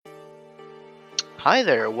Hi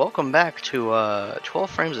there, welcome back to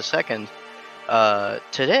 12 frames a second.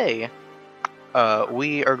 Today,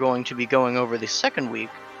 we are going to be going over the second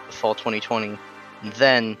week of Fall 2020.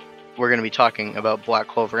 Then, we're going to be talking about Black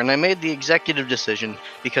Clover. And I made the executive decision,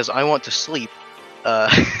 because I want to sleep,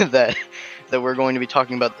 that we're going to be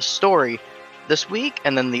talking about the story this week,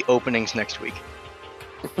 and then the openings next week.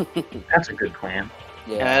 That's a good plan.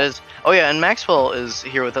 Yeah. And that is, oh yeah, and Maxwell is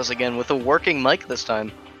here with us again with a working mic this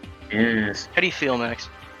time. Yes. How do you feel, Max?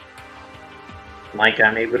 Like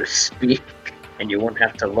I'm able to speak, and you won't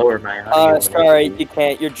have to lower my audio. Sorry, you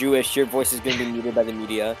can't. You're Jewish. Your voice is going to be muted by the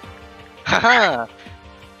media. Haha!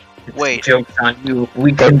 Wait. Joke's on you.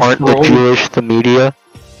 We Aren't the Jewish the media?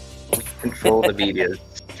 We control the media.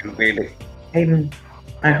 Really. Hayden,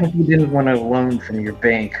 I hope you didn't want a loan from your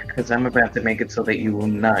bank, because I'm about to make it so that you will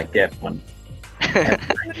not get one.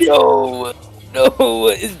 No,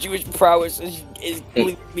 his Jewish prowess is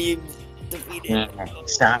being defeated.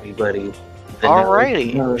 Sorry, buddy.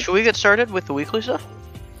 Alrighty, should we get started with the weekly stuff?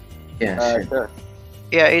 Yeah, Sure.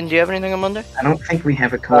 Yeah, Aiden, do you have anything on Monday? I don't think we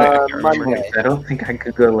have a code. Monday. I don't think I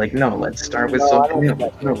could go like, no, let's start with something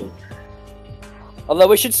else. No. Although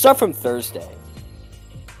we should start from Thursday.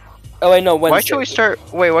 Oh wait, no, Wednesday. Why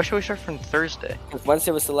should we start from Thursday? Because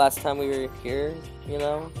Wednesday was the last time we were here, you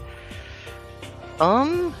know?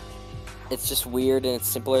 It's just weird and it's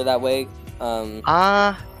simpler that way.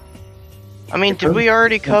 I mean, did we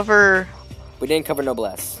already cover... We didn't cover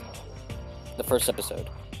Noblesse. The first episode.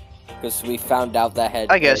 Because we found out that had...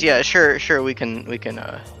 I guess, yeah, sure, we can, Wait,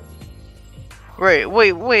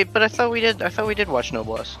 but I thought we did watch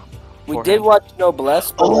Noblesse. We did watch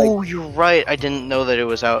Noblesse, but you're right, I didn't know that it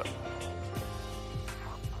was out.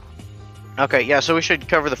 Okay, yeah, so we should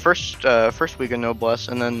cover the first week of Noblesse,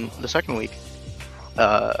 and then the second week.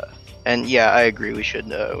 And yeah, I agree, we should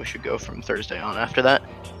go from Thursday on after that.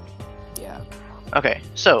 Yeah. Okay,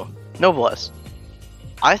 so, Noblesse.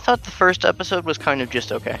 I thought the first episode was kind of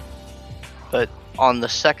just okay. But on the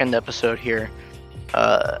second episode here,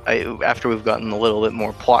 after we've gotten a little bit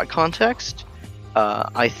more plot context,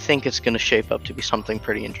 I think it's going to shape up to be something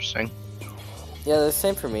pretty interesting. Yeah, the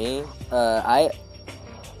same for me. I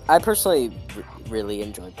personally really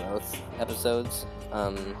enjoyed both episodes.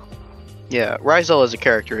 Yeah, Rizal as a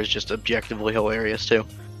character is just objectively hilarious too.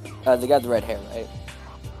 The guy with the red hair, right?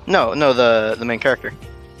 No, the main character.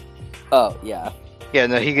 Oh, yeah. Yeah,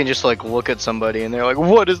 no, he can just like look at somebody and they're like,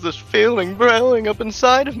 "What is this feeling brewing up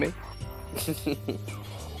inside of me?"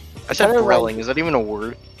 I said brewing. Is that even a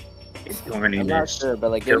word? I'm not sure,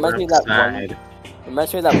 but like it reminds me of that one. It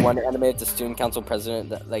reminds me of that one anime with the student council president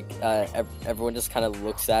that like everyone just kind of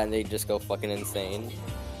looks at and they just go fucking insane.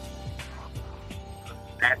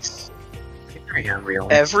 That's very unreal.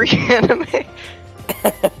 Every anime?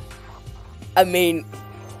 I mean,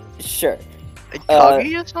 sure.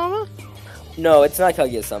 Kaguya-sama? No, it's not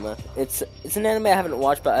Kaguya-sama. It's an anime I haven't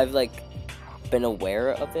watched, but I've like been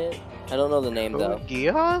aware of it. I don't know the name though.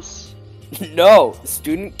 Kogias? No,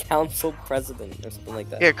 student council president or something like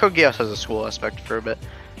that. Yeah, Kogias has a school aspect for a bit.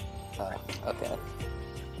 Okay.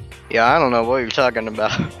 Yeah, I don't know what you're talking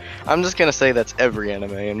about. I'm just gonna say that's every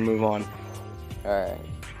anime and move on. Alright.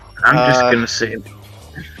 I'm just gonna say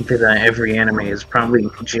that every anime is probably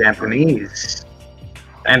Japanese.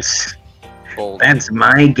 Bold. That's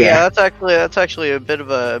my guess. Yeah, that's actually a bit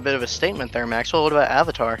of a statement there, Maxwell. What about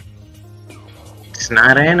Avatar? It's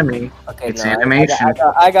not anime. Okay, it's no, animation.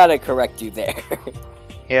 I gotta correct you there.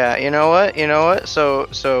 Yeah, you know what?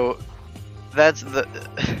 So that's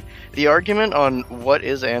the argument on what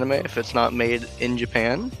is anime if it's not made in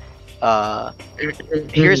Japan.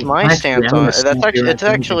 Here's my stance on it. It's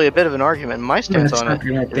actually a bit of an argument. My stance on it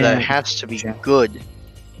is that it has to be good,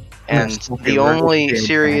 and the only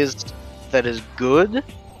series that is good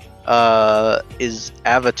is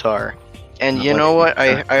Avatar. And you know what?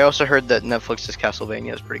 I also heard that Netflix's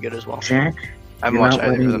Castlevania is pretty good as well. Jack, I haven't watched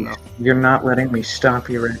either of them though. You're not letting me stop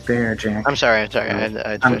you right there, Jack. I'm sorry.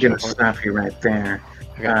 I'm gonna stop you right there.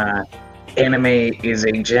 Okay. Anime is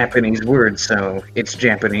a Japanese word, so it's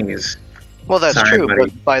Japanese. Well, that's Sorry, true, buddy.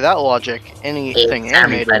 but by that logic, anything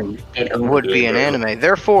animated would be an anime.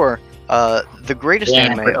 Therefore, the greatest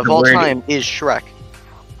anime of all time is Shrek.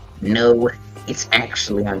 No, it's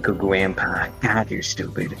actually Uncle Grandpa. God, you're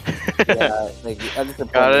stupid. Yeah, like,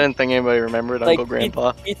 God, I didn't think anybody remembered Uncle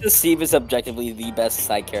Grandpa. Pizza Steve is objectively the best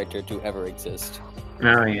side character to ever exist.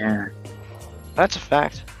 Oh, yeah. That's a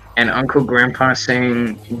fact. And Uncle Grandpa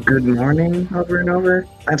saying good morning over and over?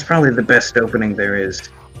 That's probably the best opening there is.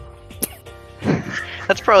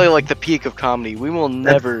 That's probably like the peak of comedy. We will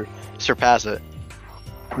never surpass it.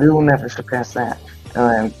 We will never surpass that.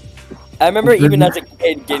 I remember even as a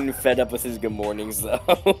kid getting fed up with his good mornings though.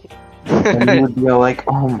 And you would be like,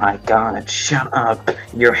 oh my god, shut up.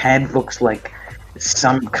 Your head looks like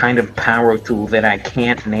some kind of power tool that I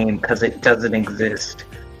can't name because it doesn't exist.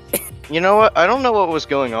 You know what? I don't know what was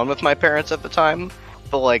going on with my parents at the time,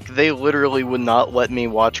 but like they literally would not let me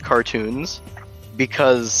watch cartoons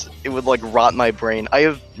because it would like rot my brain.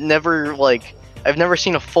 I've never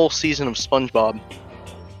seen a full season of SpongeBob.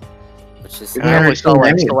 Which is I only saw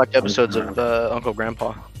like Any of select episodes SpongeBob. of Uncle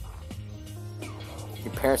Grandpa.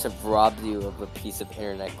 your parents have robbed you of a piece of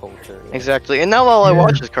internet culture. Exactly, and now all I Yeah.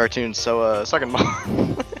 watch is cartoons. So suck it,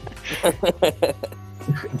 mom.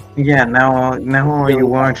 Yeah, now all you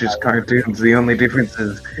watch is cartoons. The only difference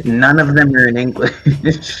is none of them are in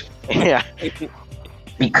English. Yeah.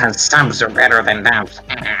 Because subs are better than dubs.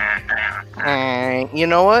 You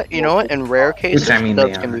know what? In rare cases, I mean,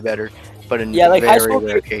 dubs they can are. be better, but in Yeah, like high very school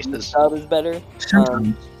rare cases, cases, dub is better.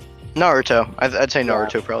 Sometimes. Naruto. I'd say Yeah.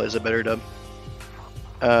 Naruto probably is a better dub.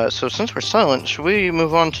 So since we're silent, should we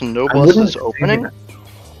move on to I Noblesse's wouldn't say opening?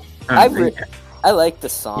 that. I like the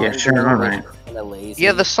song. Yeah, sure, but alright. it's kinda lazy.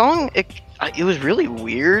 Yeah, the song it was really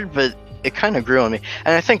weird, but it kind of grew on me.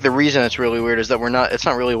 And I think the reason it's really weird is that it's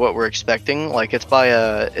not really what we're expecting. Like it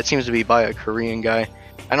seems to be by a Korean guy.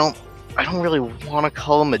 I don't really want to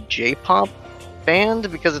call him a J-pop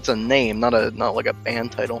band because it's a name, not like a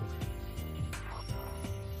band title.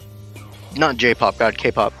 Not J-pop, God,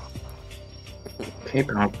 K-pop.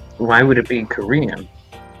 K-pop. Why would it be Korean?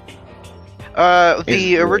 The Is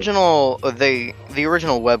the- original the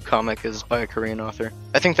original webcomic is by a Korean author.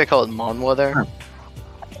 I think they call it manhwa there. Huh.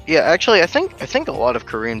 Yeah, actually, I think a lot of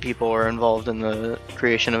Korean people are involved in the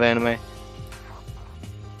creation of anime.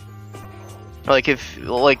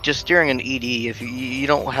 Like just during an ED, if you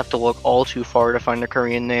don't have to look all too far to find a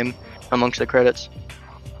Korean name amongst the credits.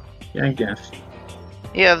 Yeah, I guess.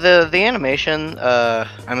 Yeah, the animation.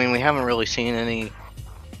 I mean, we haven't really seen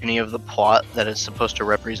any of the plot that it's supposed to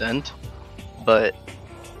represent, but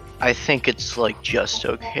I think it's like just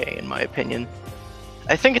okay in my opinion.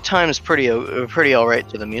 I think at times pretty alright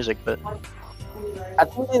to the music, but I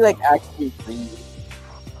think they like actually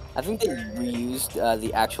I think they reused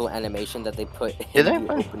the actual animation that they put in Did they?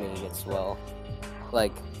 the opening as well.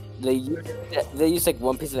 Like they used like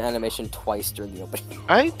one piece of animation twice during the opening.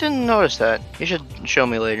 I didn't notice that. You should show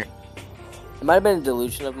me later. It might have been a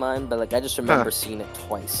delusion of mine, but like I just remember seeing it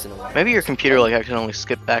twice in a row. Maybe your computer like accidentally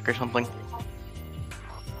skipped back or something.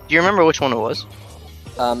 Do you remember which one it was?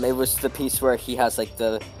 It was the piece where he has like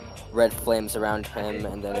the red flames around him,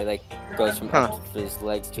 and then it like goes from up his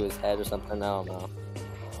legs to his head or something. I don't know.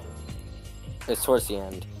 It's towards the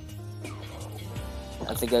end.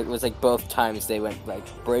 I think it was like both times they went like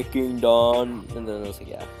Breaking Dawn, and then it was like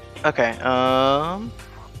yeah. Okay.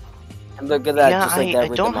 And look at that. Yeah, just like I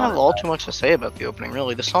that don't have all too much to say about the opening.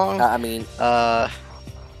 Really, the song. I mean, I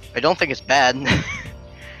don't think it's bad.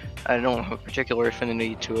 I don't have a particular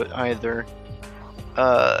affinity to it either.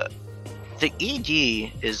 The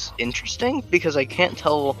ED is interesting because I can't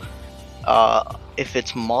tell if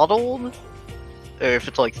it's modeled, or if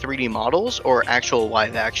it's like 3D models or actual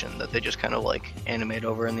live action that they just kind of like animate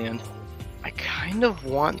over in the end. I kind of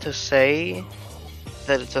want to say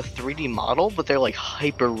that it's a 3D model, but they're like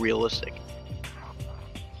hyper realistic.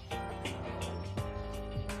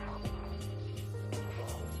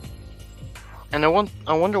 And I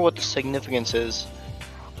wonder what the significance is.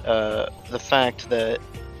 The fact that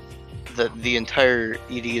the entire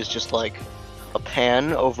ED is just like a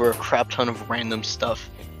pan over a crap ton of random stuff.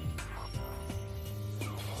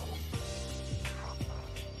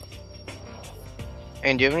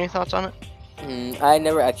 And do you have any thoughts on it? I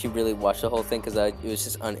never actually really watched the whole thing because it was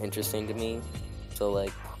just uninteresting to me. So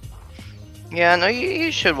like, Yeah, no,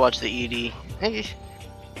 you should watch the ED.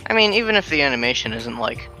 I mean, even if the animation isn't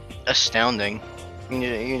like astounding, you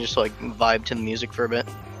can just like vibe to the music for a bit.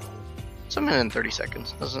 It's a minute and 30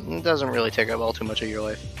 seconds. Doesn't really take up all too much of your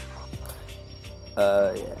life.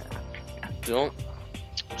 yeah. Don't.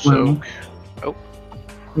 So,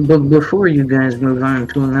 But before you guys move on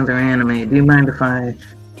to another anime, do you mind if I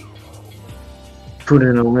put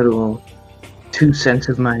in a little 2 cents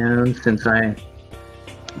of my own, since I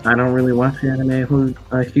don't really watch anime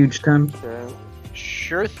a huge ton?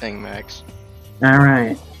 sure thing, Max.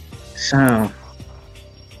 Alright, so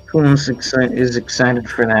who else is excited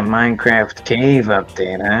for that Minecraft cave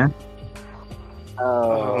update, huh?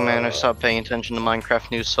 Oh man, I stopped paying attention to Minecraft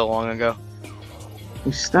news so long ago.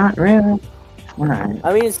 You start really? Alright.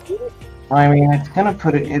 I mean, it's good. Well, I mean, it's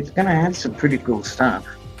gonna add some pretty cool stuff.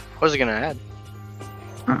 What's it gonna add?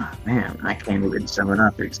 Oh man, I can't even sum it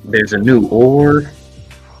up. There's a new ore.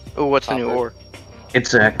 Oh, what's the new Copper. ore?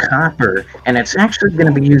 It's a copper, and it's actually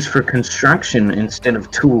going to be used for construction instead of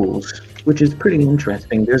tools, which is pretty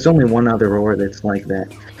interesting. There's only one other ore that's like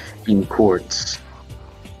that, in quartz.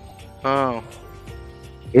 Oh.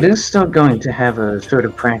 It is still going to have a sort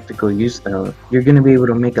of practical use, though. You're going to be able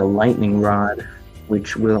to make a lightning rod,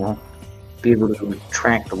 which will be able to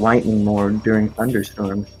track the lightning more during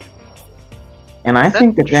thunderstorms. And I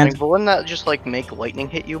think that interesting, that's... but wouldn't that just like make lightning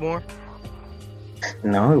hit you more?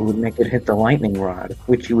 No, it would make it hit the lightning rod,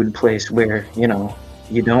 which you would place where, you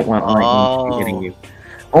don't want lightning to be hitting you.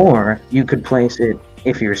 Or you could place it,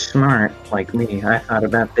 if you're smart, like me, I thought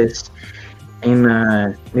about this, in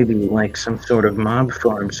maybe like some sort of mob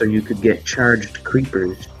farm so you could get charged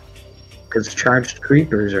creepers. Because charged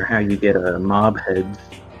creepers are how you get mob heads.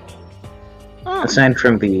 Oh. Aside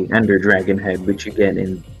from the Ender Dragon head, which you get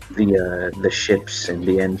in the ships and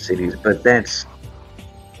the end cities, but that's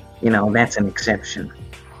an exception.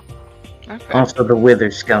 Okay. Also, the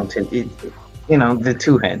Wither skeleton, the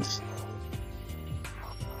two heads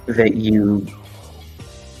that you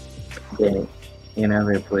get in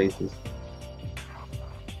other places.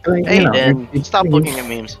 But, Hey, Dan, it's stop pretty- looking at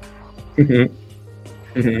memes. Forgive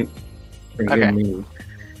Okay. me.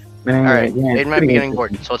 But anyway, Alright, yeah, it's Aiden might be pretty getting interesting.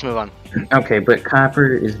 bored, so let's move on. Okay, but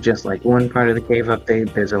copper is just like one part of the cave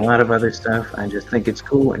update. There's a lot of other stuff. I just think it's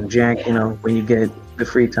cool. And Jack, when you get the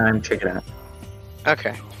free time, check it out.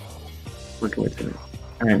 Okay, Look what's in it.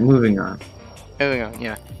 Alright, moving on. moving on,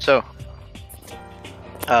 yeah. So,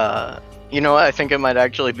 you know what? I think it might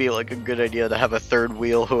actually be like a good idea to have a third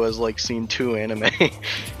wheel who has like seen 2 anime.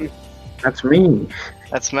 That's me.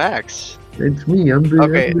 That's Max. It's me. I'm the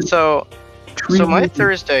Okay, so my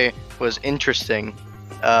Thursday. Thursday was interesting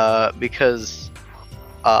because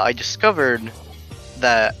I discovered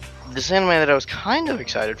that this anime that I was kind of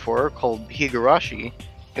excited for, called Higurashi,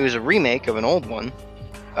 it was a remake of an old one.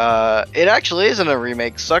 It actually isn't a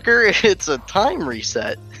remake, sucker. It's a time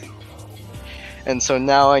reset. And so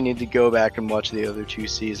now I need to go back and watch the other 2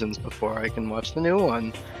 seasons before I can watch the new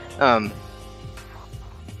one.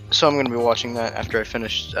 So I'm going to be watching that after I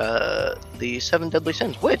finish the 7 Deadly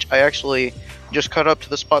Sins, which I actually just caught up to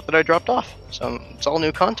the spot that I dropped off. So it's all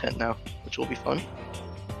new content now, which will be fun.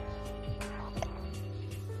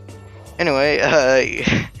 Anyway,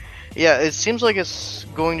 yeah, it seems like it's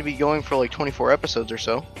going to be going for like 24 episodes or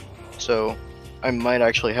so. So I might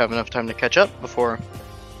actually have enough time to catch up before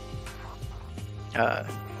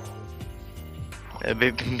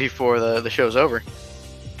before the show's over.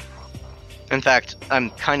 In fact, I'm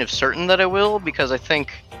kind of certain that I will, because I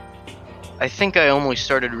think I only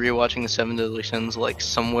started rewatching the 7 Deadly Sins like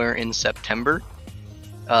somewhere in September,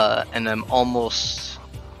 and I'm almost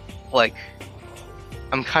like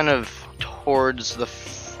I'm kind of towards the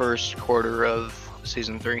first quarter of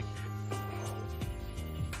season 3.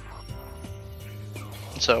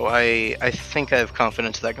 So I think I have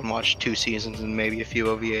confidence that I can watch 2 seasons and maybe a few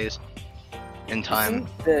OVAs in time.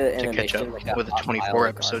 Isn't the to catch animation up like with a hot 24 pile of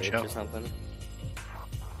episode garbage show. Or something?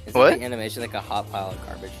 Isn't What? the animation like a hot pile of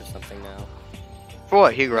garbage or something now? For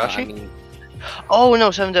what, No, Higurashi? I mean, Oh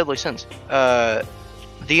no, 7 Deadly Sins.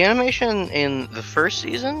 The animation in the first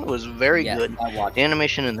season was very yeah, good. I watched The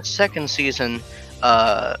animation in the second season,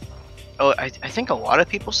 I think a lot of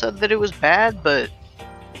people said that it was bad, but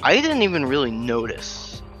I didn't even really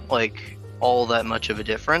notice like all that much of a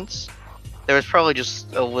difference. There was probably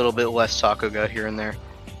just a little bit less Sakuga here and there.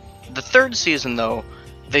 The third season, though,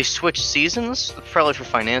 they switched seasons, probably for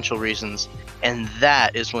financial reasons, and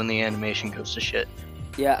that is when the animation goes to shit.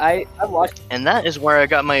 Yeah, I watched. And that is where I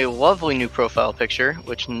got my lovely new profile picture,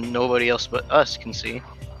 which nobody else but us can see.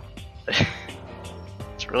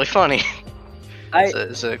 It's really funny.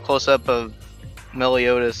 It's a close-up of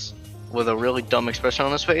Meliodas with a really dumb expression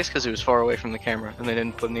on his face because he was far away from the camera, and they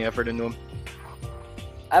didn't put any effort into him.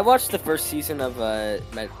 I watched the first season of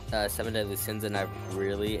 7 Deadly Sins and I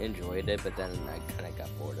really enjoyed it, but then I kind of got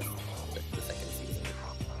bored of the second season.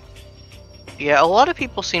 Yeah, a lot of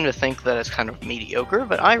people seem to think that it's kind of mediocre,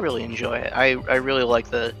 but I really enjoy it. I really like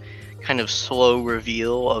the kind of slow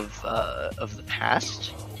reveal of the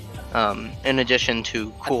past, in addition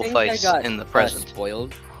to cool I think fights I got, in the present.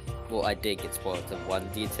 Spoiled. Well, I did get spoiled to one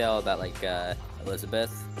detail about like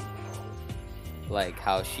Elizabeth, like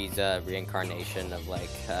how she's a reincarnation of like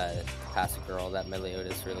the past girl that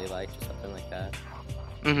Meliodas really liked, or something like that.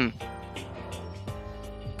 Mm-hmm.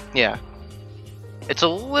 Yeah. It's a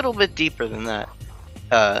little bit deeper than that,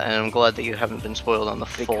 and I'm glad that you haven't been spoiled on the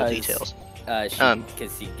full Because- details.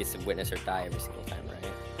 Because he gets to witness her die every single time, right?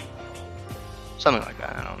 Something like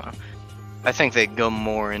that. I don't know. I think they go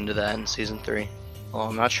more into that in season 3. Well,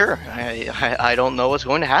 I'm not sure. I don't know what's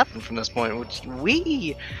going to happen from this point.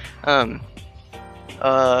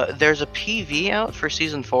 There's a PV out for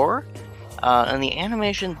season 4, and the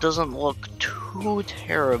animation doesn't look too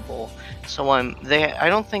terrible. So I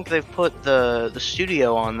don't think they've put the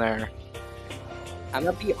studio on there I'm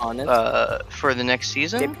gonna be honest. for the next They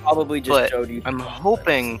season. probably just but showed you. I'm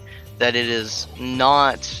hoping that it is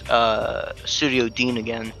not Studio Dean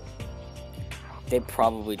again. They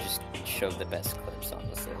probably just showed the best clips,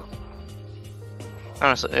 honestly.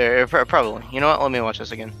 Honestly, probably. You know what? Let me watch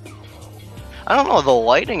this again. I don't know. The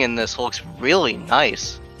lighting in this looks really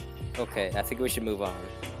nice. Okay, I think we should move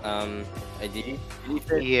on. Did you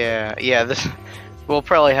finish? Yeah. This we'll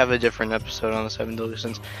probably have a different episode on the Seven Deadly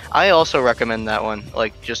Sins. I also recommend that one.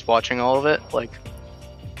 Like just watching all of it. Like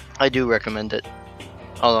I do recommend it.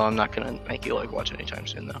 Although I'm not gonna make you like watch it anytime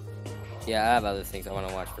soon though. Yeah, I have other things I want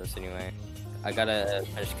to watch first anyway. I gotta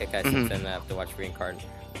finish Kick-Ass Mhm. and I have to watch Ring Card.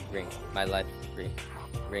 Ring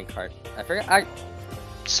Card. I forgot.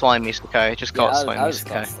 Slimy Sakai. Just call it I Slimy was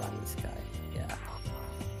called Sakai. Slimy Sky. Yeah.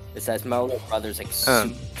 Besides, my older brother's like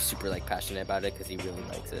super like passionate about it because he really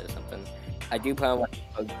likes it or something. I do plan on watching.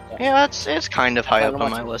 Yeah, it's kind of high up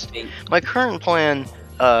on my list. My current plan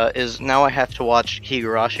is now I have to watch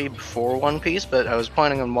Higurashi before One Piece, but I was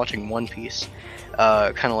planning on watching One Piece,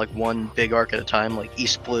 kind of like one big arc at a time, like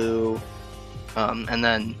East Blue, and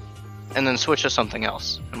then switch to something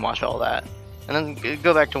else and watch all that, and then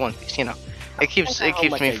go back to One Piece. You know, it keeps me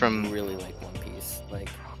I from. really like One Piece. Like,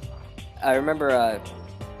 I remember I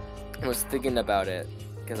was thinking about it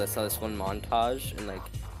because I saw this one montage and like,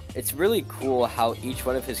 it's really cool how each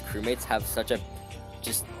one of his crewmates have such a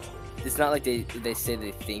just. It's not like they say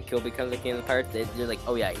they think he'll become the king of the pirates. They're like,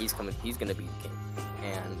 oh yeah, he's coming. He's gonna be the king.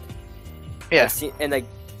 And Yeah. like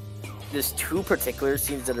there's two particular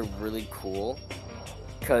scenes that are really cool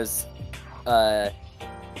because well,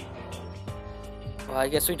 I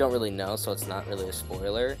guess we don't really know, so it's not really a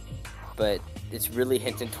spoiler, but it's really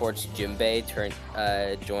hinting towards Jinbei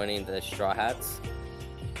joining the Straw Hats.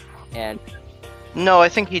 And No, I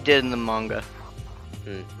think he did in the manga.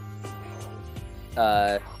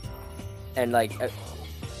 and like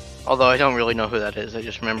Although I don't really know who that is. I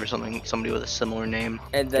just remember somebody with a similar name.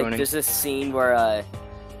 and like joining. there's this scene where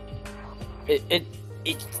it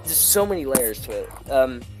there's so many layers to it.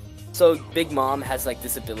 So Big Mom has like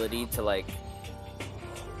this ability to like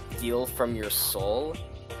steal from your soul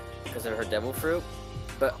because of her devil fruit,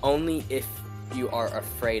 but only if you are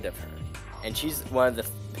afraid of her. And she's one of the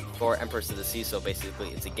 4 Empress of the Sea, so basically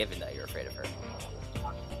it's a given that you're afraid of her.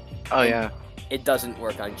 Oh yeah. It doesn't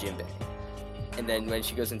work on Jinbei. And then when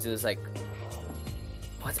she goes into this like,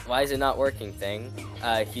 why is it not working thing?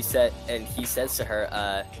 He says to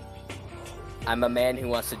her, I'm a man who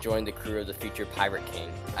wants to join the crew of the future Pirate King.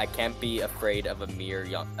 I can't be afraid of a mere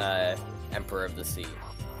young, Emperor of the Sea.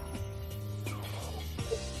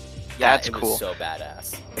 Yeah, That's it was cool. so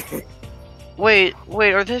badass. Wait,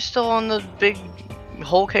 are they still on the big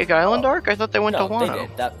Whole Cake Island arc? I thought they went No, to they Wano.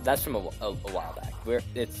 did. That's from a while back.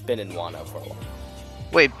 It's been in Wano for a while.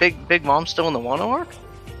 Wait, Big Mom's still in the Wano arc?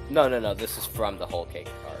 No. This is from the Whole Cake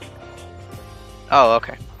arc. Oh,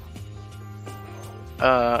 okay.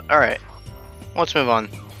 Alright. Let's move on.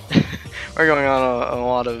 We're going on a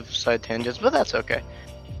lot of side tangents, but that's okay.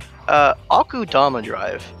 Akudama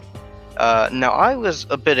Drive. Now, I was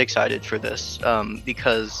a bit excited for this,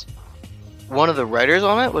 because one of the writers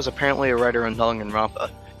on it was apparently a writer on Danganronpa,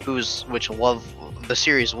 which the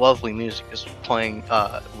series Lovely Music is playing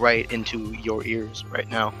right into your ears right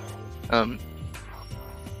now.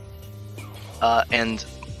 And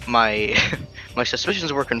my my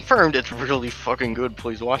suspicions were confirmed. It's really fucking good.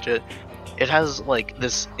 Please watch it. It has like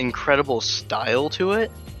this incredible style to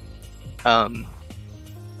it. And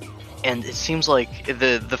it seems like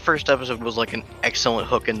the first episode was like an excellent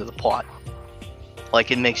hook into the plot. Like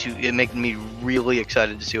it made me really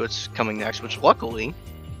excited to see what's coming next. Which luckily,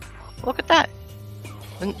 look at that,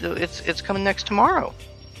 it's coming next tomorrow.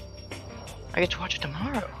 I get to watch it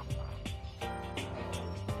tomorrow.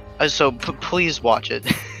 So please watch it.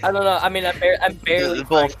 I don't know. I mean, I'm barely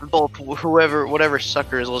both whatever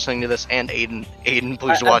sucker is listening to this and Aiden,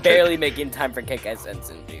 please watch I'm barely it. making time for Kick-Ass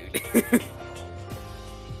Sensen, dude.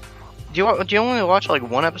 Do you only watch like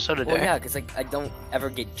one episode a day? Well, yeah, because like I don't ever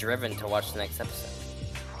get driven to watch the next episode.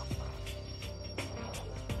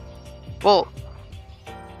 Well,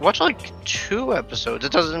 watch like 2 episodes.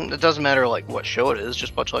 It doesn't matter like what show it is.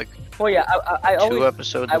 Just watch like Well, yeah, I 2 always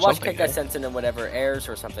episodes. I of watch something, Kick-Ass eh? Sensen and whatever airs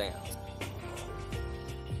or something else.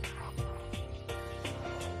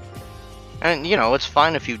 And you know, it's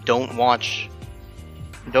fine if you don't watch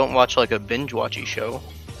like a binge watchy show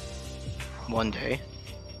one day.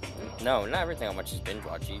 No, not everything I watch is binge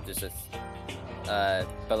watching. But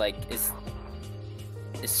like,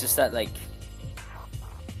 It's just that like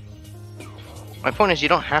My point is, you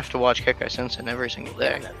don't have to watch Kekai Sensen every single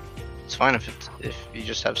day. It's fine if you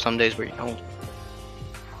just have some days where you don't.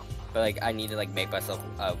 but like I need to like make myself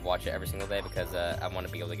watch it every single day because I want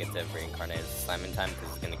to be able to get to Reincarnated Slime in time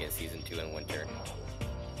because it's gonna get season 2 in winter.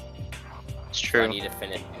 It's So I true. need to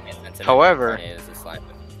finish. However, Reincarnated as a slime.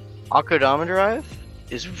 Akudama Drive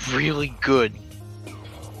is really good.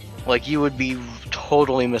 Like, you would be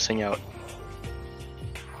totally missing out.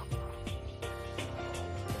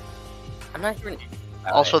 I'm not even.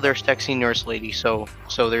 Also, there's Sexy Nurse Lady, so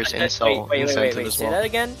there's incel incentive as Say well. that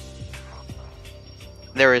again.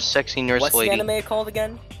 There is Sexy Nurse What's Lady. the anime called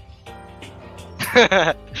again?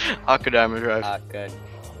 Akudama Drive.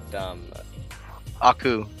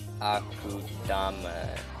 Aku.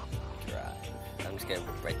 Akudama Drive. I'm just gonna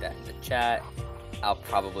write that in the chat. I'll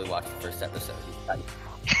probably watch the first episode.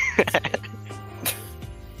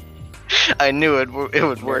 I knew it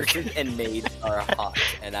would work. Nurses and maids are hot,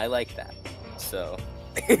 and I like that. So.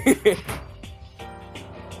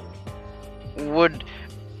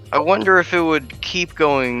 I wonder if it would keep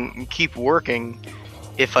working,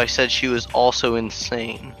 if I said she was also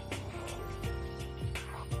insane.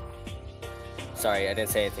 Sorry, I didn't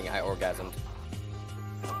say anything. I orgasmed.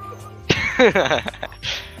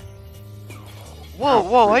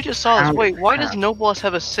 Whoa! I just saw this. How- Wait, why does how- Noblesse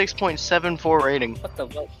have a 6.74 rating? What the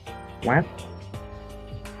fuck? What?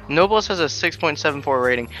 Noblesse has a 6.74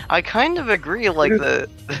 rating. I kind of agree. Like Is the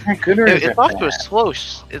that good or is it's it off to a bad? slow.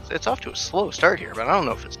 It's off to a slow start here, but I don't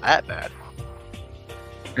know if it's that bad.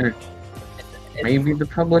 Maybe the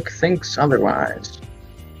public thinks otherwise.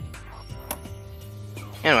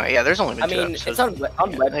 Anyway, yeah, there's only been I two mean, episodes. it's on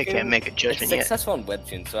Webtoon. They can't make a It's judgment yet. successful on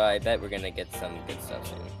Webtoon, so I bet we're gonna get some good stuff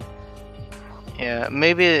soon. Yeah,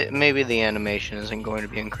 maybe the animation isn't going to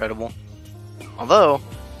be incredible. Although,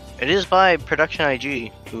 it is by Production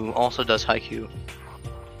IG, who also does Haikyuu.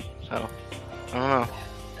 So, I don't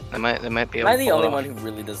know. They might be Am able I to the pull it only off. one who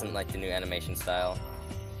really doesn't like the new animation style?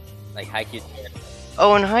 Like Haikyuu.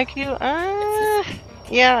 Oh, and Haikyuu?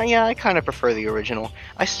 Yeah, I kind of prefer the original.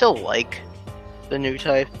 I still like the new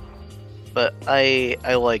type, but I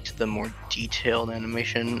liked the more detailed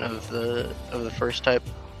animation of the first type.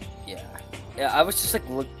 Yeah, I was just like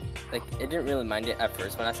like it didn't really mind it at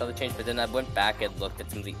first when I saw the change, but then I went back and looked at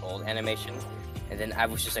some of the old animations, and then I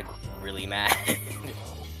was just like really mad.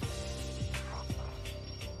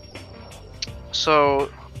 So,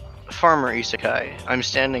 Farmer Isekai, I'm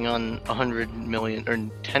standing on 100 million, or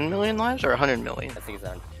 10 million lives, or 100 million? I think it's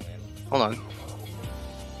on. Hold on.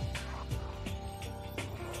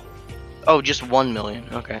 Oh, just 1 million.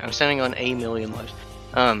 Okay, I'm standing on a million lives.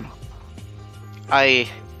 I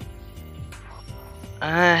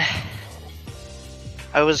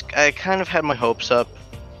kind of had my hopes up.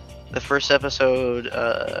 The first episode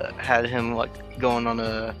had him like going on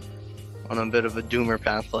a bit of a doomer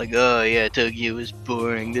path, like, oh yeah, Tokyo is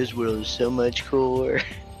boring, this world is so much cooler.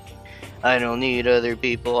 I don't need other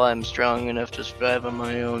people, I'm strong enough to survive on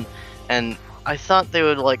my own. And I thought they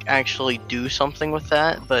would like actually do something with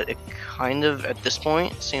that, but it kind of at this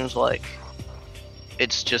point seems like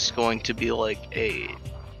it's just going to be like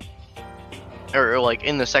or like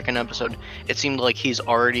in the second episode, it seemed like he's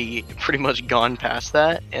already pretty much gone past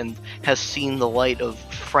that and has seen the light of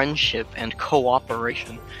friendship and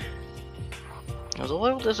cooperation. I was a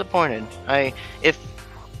little disappointed. If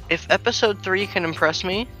episode 3 can impress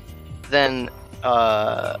me, then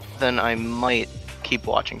I might keep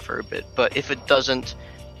watching for a bit. But if it doesn't,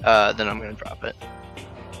 then I'm gonna drop it.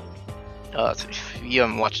 You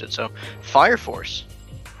haven't watched it, so Fire Force.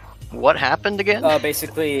 What happened again?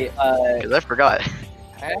 Basically, 'Cause I forgot.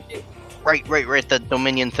 I actually, Right. The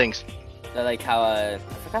Dominion things. like how I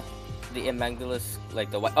forgot the Imangulus,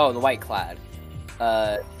 like the white clad.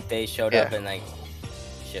 They showed up Yeah. and like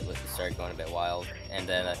shit started going a bit wild, and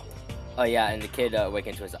then oh yeah, and the kid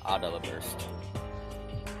awakened to his Adala burst.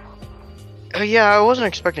 Yeah, I wasn't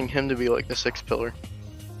expecting him to be like the sixth pillar.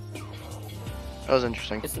 That was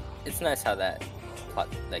interesting. It's nice how that plot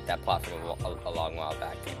from a long while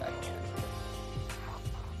back came back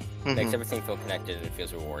again. Makes Mhm. everything feel connected and it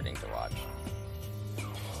feels rewarding to watch.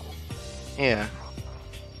 Yeah.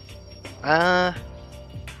 I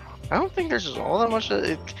don't think there's all that much.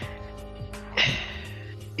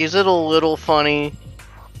 Is it a little funny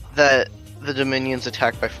that the Dominion's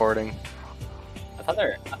attacked by farting? I thought they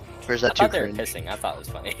were, Or is that I too thought they were cringe? pissing. I thought it was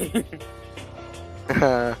funny.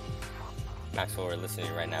 Maxwell, we're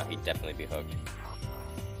listening right now. He'd definitely be hooked.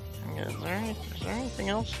 Is there anything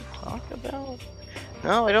else to talk about?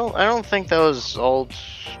 No, I don't think that was all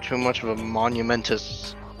too much of a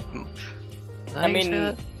monumentous. I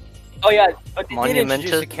mean, Oh yeah, but they did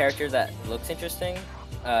introduce Monumented? a character that looks interesting.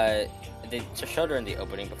 They just showed her in the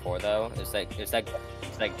opening before though. It's like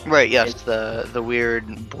Right, yes, the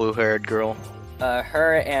weird blue-haired girl.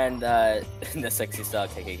 her and the sexy style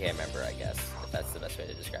KKK member, I guess. If that's the best way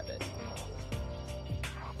to describe it.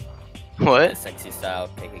 The What? sexy style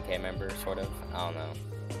KKK member, sort of. I don't know.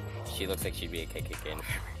 She looks like she'd be a KKK member.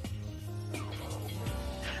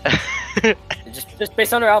 just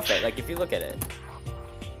based on her outfit, like if you look at it.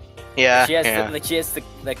 Yeah, She has yeah. she has the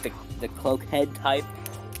cloak head type,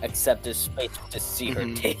 except there's space to see her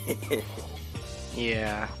Mhm. tits.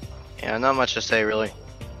 Yeah, not much to say really.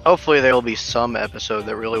 Hopefully there will be some episode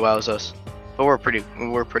that really wows us, but we're pretty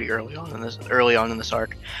early on in this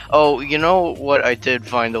arc. Oh, you know what I did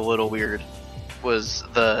find a little weird was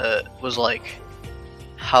like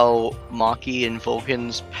how Maki and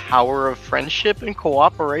Vulcan's power of friendship and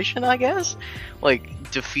cooperation, I guess,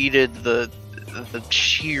 like defeated the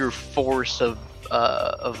sheer force of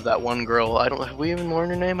that one girl. Have we even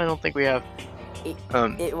learned her name? I don't think we have.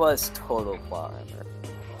 It was total plot armor.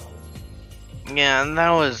 Yeah, and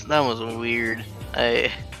that was weird.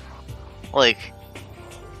 I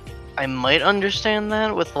might understand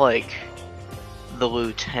that with like the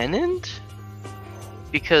lieutenant,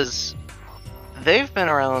 because they've been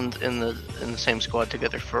around in the same squad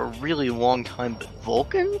together for a really long time, but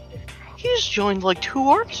Vulcan, he's joined like 2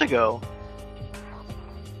 arcs ago.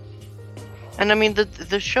 And I mean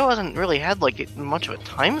the show hasn't really had like much of a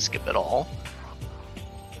time skip at all.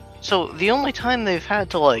 So the only time they've had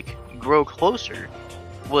to like grow closer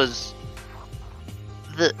was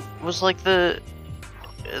the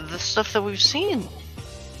stuff that we've seen,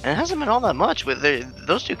 and it hasn't been all that much. But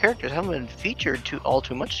those two characters haven't been featured too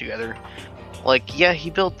much together. Like, yeah,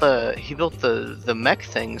 he built the mech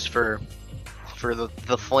things for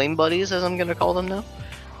the flame buddies, as I'm gonna call them now.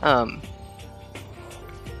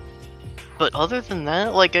 But other than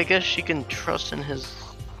that, like, I guess she can trust in his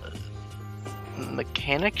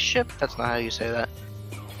mechanic ship. That's not how you say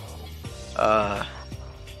that.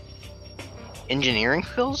 Engineering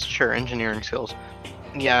skills? Sure, engineering skills.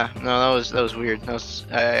 Yeah, no, that was weird.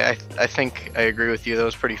 I think I agree with you. That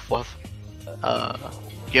was pretty fluff. Do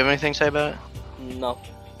you have anything to say about it? No.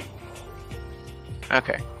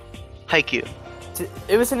 Okay. Haikyuu.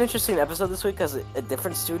 It was an interesting episode this week because a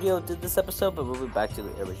different studio did this episode, but moving back to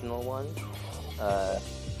the original one.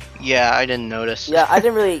 Yeah, I didn't notice. Yeah, I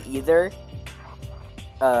didn't really either.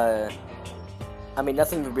 I mean,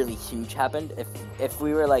 nothing really huge happened. If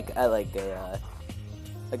we were like at like a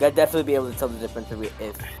I'd definitely be able to tell the difference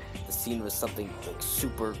if the scene was something like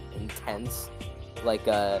super intense, like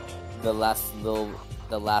the last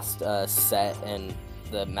set and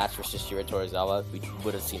the match versus Shira Torizawa. We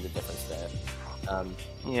would have seen the difference there.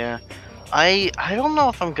 Yeah, I don't know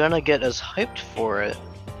if I'm gonna get as hyped for it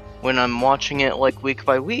when I'm watching it like week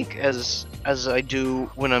by week as I do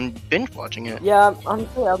when I'm binge watching it. Yeah,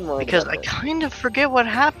 honestly, I'm more because I kind of forget what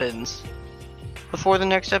happens before the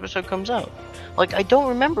next episode comes out. Like, I don't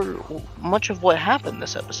remember much of what happened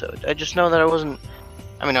this episode. I just know that I was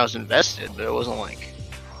invested, but it wasn't like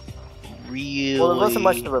really. Well, there wasn't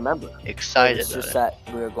much to remember. Excited. It was just that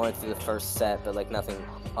we were going through the first set, but like nothing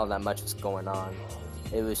all that much was going on.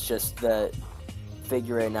 It was just the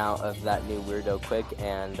figuring out of that new weirdo quick,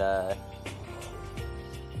 and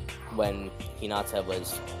when Hinata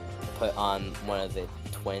was put on one of the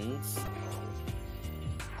twins.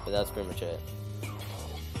 But that's pretty much it.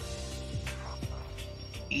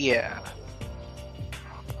 Yeah.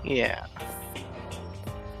 You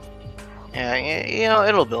know,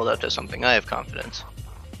 it'll build up to something. I have confidence.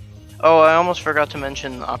 Oh, I almost forgot to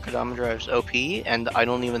mention Akudama Drive's OP, and I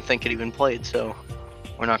don't even think it even played, so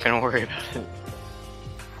we're not gonna worry about it.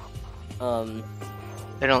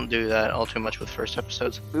 They don't do that all too much with first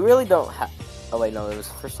episodes. We really don't have. Oh wait, no, it was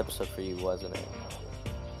the first episode for you, wasn't it?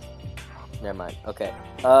 Never mind. Okay.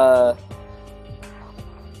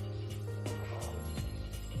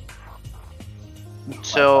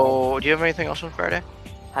 So, do you have anything else on Friday?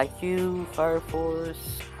 Haikyuu, Fire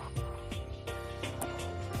Force.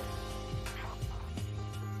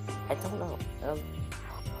 I don't know.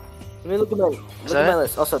 Let me look at my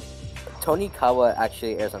list. Also, Tony Kawa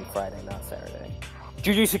actually airs on Friday, not Saturday.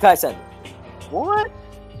 Jujutsu Kaisen. What?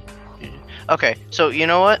 Okay, so you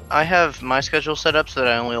know what? I have my schedule set up so that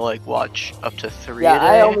I only like watch up to 3 a day.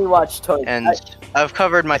 I only watch Tony. And I've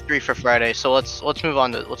covered my 3 for Friday, so let's move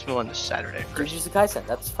on to Saturday first. Jujutsu Kaisen.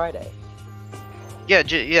 That's Friday.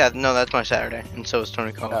 Yeah, no, that's my Saturday, and so is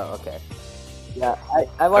Tony Kawa. Oh, okay. Yeah,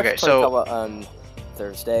 I watched Tony Kawa on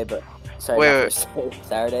Thursday, but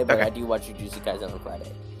Saturday, but I do watch Jujutsu Kaisen on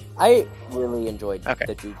Friday. I really enjoyed the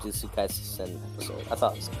Jujutsu Kaisen episode. I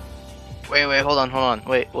thought it was Wait, hold on.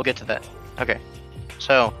 Wait, we'll get to that. Okay.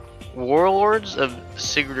 So, Warlords of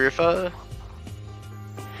Sigrifa.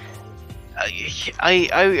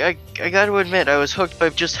 I gotta admit, I was hooked by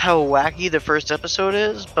just how wacky the first episode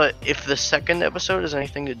is, but if the second episode is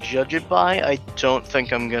anything to judge it by, I don't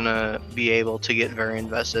think I'm gonna be able to get very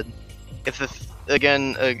invested. If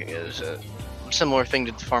again, similar thing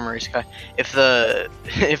to the Farmer Sky, if the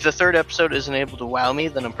third episode isn't able to wow me,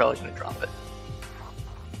 then I'm probably gonna drop it.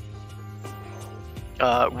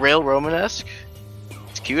 Rail Romanesque.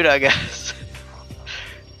 It's cute, I guess.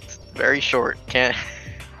 It's very short. Can't.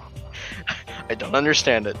 I don't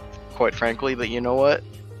understand it, quite frankly. But you know what?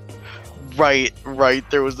 Right.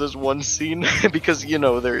 There was this one scene because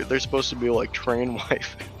they're supposed to be like train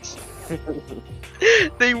wives.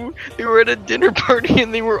 They were at a dinner party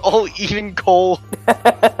and they were all eating coal. And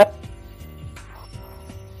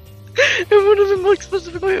one of them like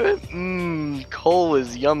specifically went, coal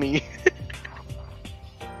is yummy.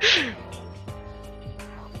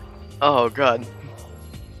 Oh god.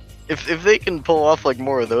 If they can pull off like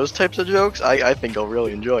more of those types of jokes, I think I'll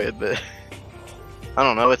really enjoy it, but I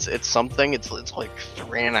don't know, it's something, it's like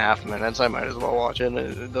 3.5 minutes, I might as well watch it,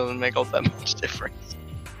 it doesn't make all that much difference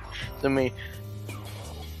to me.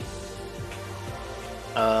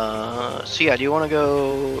 So yeah, do you want to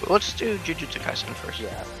go, let's do Jujutsu Kaisen first.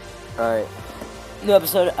 Yeah. Alright. New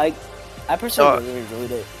episode, I personally really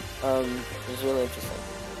enjoyed it. It was really interesting.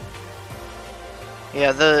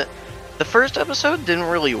 Yeah, the first episode didn't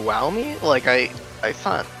really wow me. Like I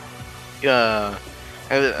thought, I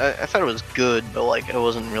thought it was good, but like I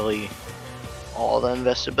wasn't really all that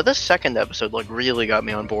invested. But this second episode like really got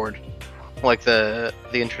me on board. Like the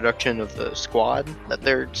introduction of the squad that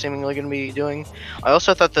they're seemingly going to be doing. I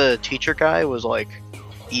also thought the teacher guy was like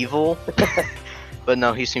evil, but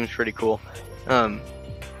no, he seems pretty cool. And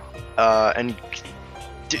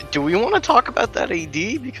do we want to talk about that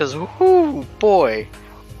AD? Because whoo boy.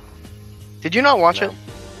 Did you not watch it?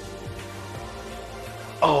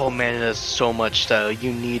 Oh man, it has so much style.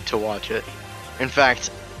 You need to watch it. In fact,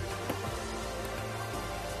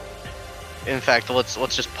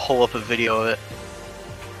 let's just pull up a video of it.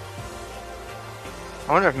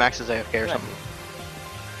 I wonder if Max is AFK or something.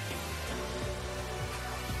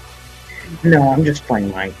 No, I'm just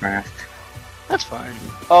playing Minecraft. That's fine.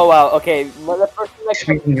 Oh wow, okay. Well, the first thing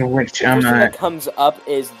Speaking of which, that comes up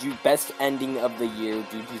is best ending of the year,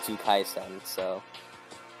 Jujutsu Kaisen, so.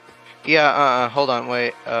 Yeah, hold on,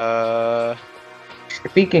 wait,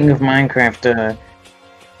 Speaking of Minecraft,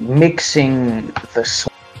 mixing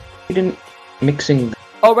the mixing.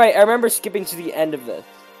 Oh right, I remember skipping to the end of this.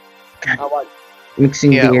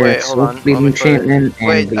 Mixing the hold speed on. enchantment and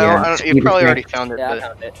Wait, the you probably already found it. Yeah, I but...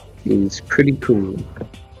 found it. is pretty cool.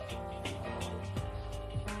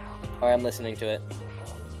 Alright, I'm listening to it.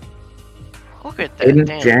 Look at that Isn't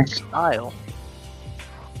damn Jack- style.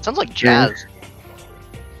 Sounds like jazz.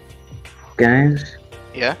 Guys?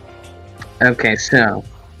 Yeah? Okay, so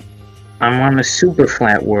I'm on a super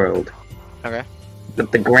flat world. Okay.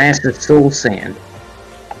 But the grass is soul sand.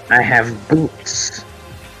 I have boots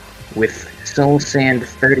with soul sand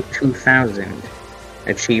 32,000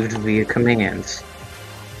 achieved via commands.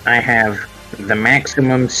 I have the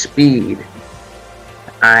maximum speed.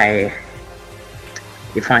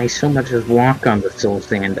 If I so much as walk on the soul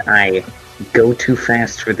sand, I go too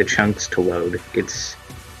fast for the chunks to load. It's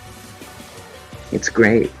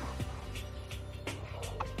great.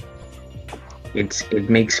 It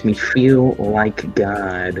makes me feel like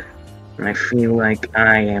God. I feel like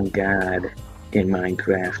I am God in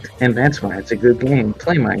Minecraft. And that's why it's a good game.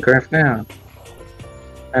 Play Minecraft now.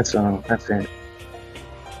 That's all. That's it.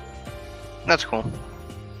 That's cool.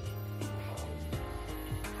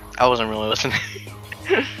 I wasn't really listening.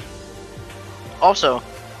 Also,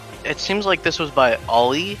 it seems like this was by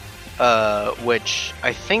Ollie, which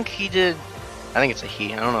I think he did. I think it's a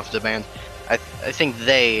he. I don't know if it's a band. I think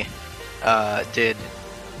they did.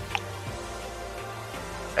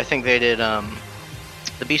 I think they did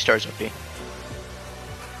the Beastars OP,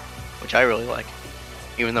 which I really like,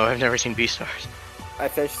 even though I've never seen Beastars. I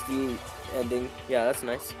finished the ending. Yeah, that's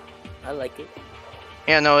nice. I like it.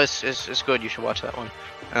 Yeah, no, it's good. You should watch that one.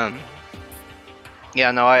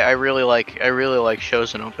 Yeah, no, I really like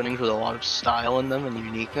shows and openings with a lot of style in them and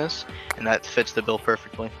uniqueness, and that fits the bill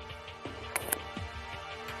perfectly.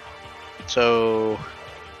 So,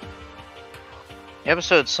 the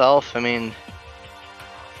episode itself, I mean,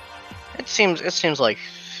 it seems like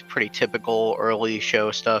pretty typical early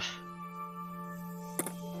show stuff.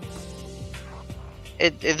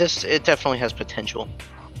 It definitely has potential.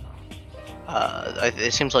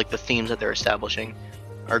 It seems like the themes that they're establishing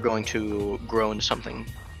are going to grow into something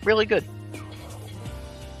really good.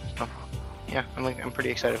 So, yeah, I'm pretty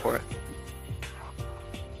excited for it.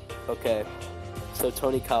 Okay, so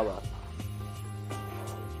Tonikawa.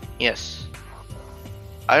 Yes.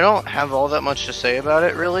 I don't have all that much to say about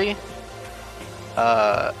it, really.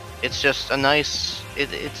 It's just a nice,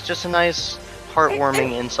 it's just a nice,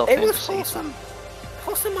 heartwarming incel It was fantasy. wholesome.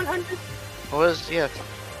 Wholesome 100. It was, yeah.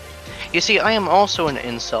 You see, I am also an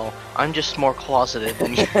incel. I'm just more closeted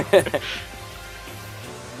than you,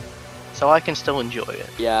 so I can still enjoy it.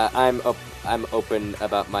 Yeah, I'm open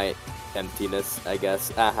about my emptiness, I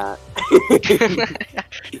guess.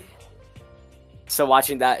 So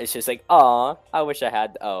watching that, it's just like, aw, I wish I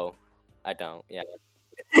had. Oh, I don't. Yeah.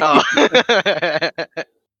 Oh.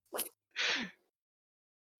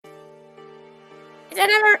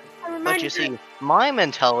 But you see, my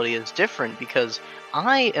mentality is different because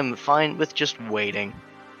I am fine with just waiting.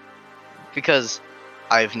 Because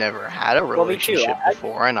I've never had a Well, me too. relationship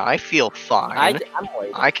before, and I feel fine. I'm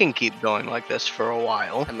waiting. I can keep going like this for a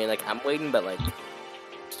while. I mean, like, I'm waiting, but like,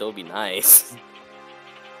 still be nice.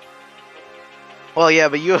 Well, yeah,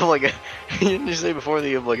 but you have like a. Didn't you say before that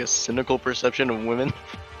you have like a cynical perception of women?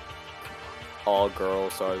 All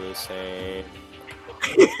girls are the same.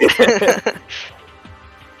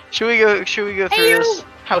 Should we go through this?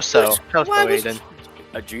 How so? How so, Aiden?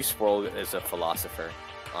 A Juice WRLD is a philosopher,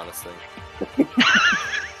 honestly.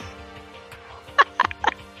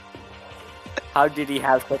 How did he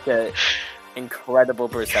have such a incredible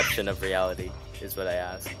perception of reality? Is what I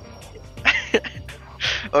ask.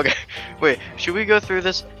 Okay, wait. Should we go through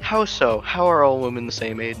this? How so? How are all women the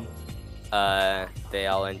same, Aiden? They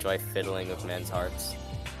all enjoy fiddling with men's hearts.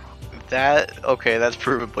 That okay? That's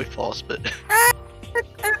provably false, but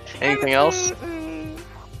anything else?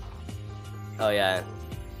 Oh yeah,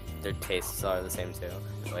 their tastes are the same too.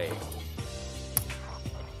 Wait,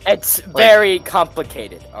 it's very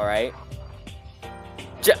complicated. All right.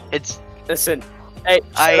 It's. Listen. Hey,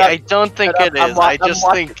 I don't think it is. I just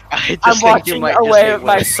think you might I'm watching away just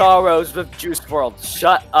my sorrows with Juice WRLD.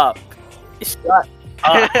 Shut up. Shut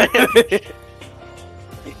up.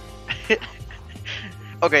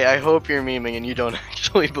 Okay, I hope you're memeing and you don't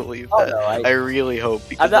actually believe Oh, that. no, I really hope.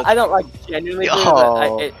 I don't like genuinely believe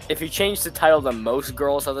Oh. that. If you change the title to Most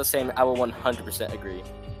Girls Are the Same, I will 100% agree.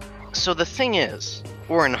 So the thing is,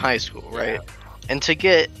 we're in high school, right? And to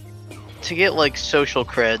get like social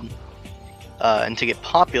cred, and to get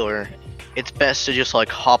popular, it's best to just like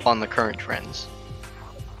hop on the current trends.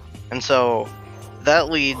 And so that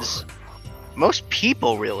leads most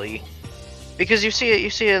people really, because you see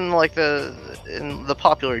it in like the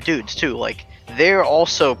popular dudes too. Like they're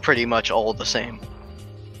also pretty much all the same.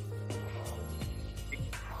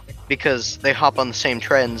 Because they hop on the same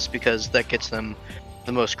trends because that gets them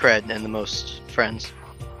the most cred and the most friends.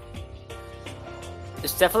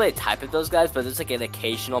 There's definitely a type of those guys, but there's like an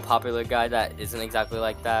occasional popular guy that isn't exactly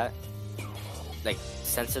like that. Like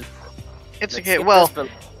sensitive. It's like, okay. Well,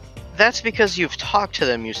 that's because you've talked to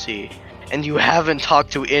them, you see, and you haven't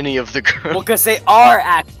talked to any of the girls. well, because they are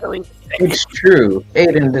actually. It's true.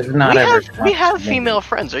 Aiden does not ever. We have female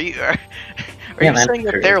friends. Are you Yeah, you that's saying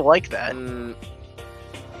true. that they're like that?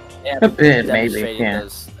 Yeah, A bit, maybe. demonstrating Yeah.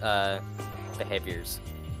 those behaviors.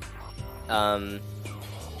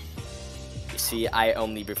 You see, I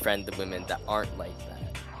only befriend the women that aren't like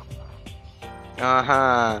that.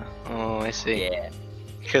 Uh-huh. Oh, I see. Yeah.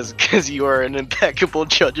 Because you are an impeccable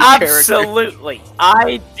judge of character. Absolutely.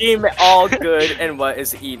 I deem it all good and what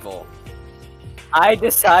is evil. I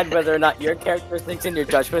decide whether or not your characteristics and your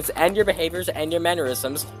judgments and your behaviors and your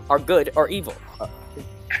mannerisms are good or evil.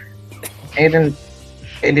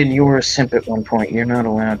 Aiden, you were a simp at one point. You're not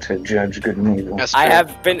allowed to judge good and evil. That's I true.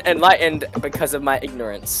 have been enlightened because of my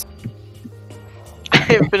ignorance. I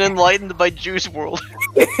have been enlightened by Juice WRLD.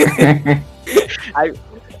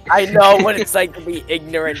 I know what it's like to be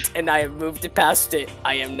ignorant, and I have moved past it.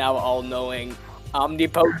 I am now all-knowing,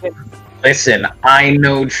 omnipotent. Listen, I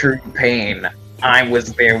know true pain. I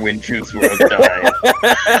was there when Juice WRLD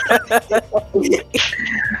died.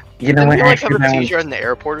 You know Didn't what? you like Actually, have a that seizure in the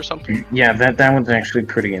airport or something? yeah, that one's actually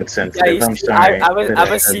pretty insensitive. Yeah, I'm sorry. I that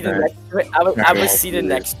was said seated that. next to it. I was seated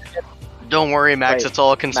next to it. Don't worry, Max. Wait, it's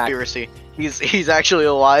all a conspiracy. He's actually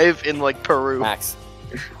alive in like Peru. Max.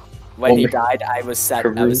 When he Only- died, I was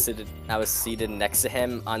Peru? seated next to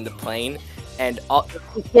him on the plane, and there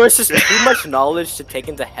was just too much knowledge to take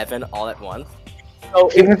into heaven all at once. So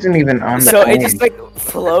He wasn't even on the So plane. it just like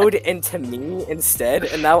flowed into me instead,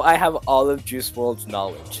 and now I have all of Juice WRLD's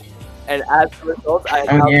knowledge. And as a result, I am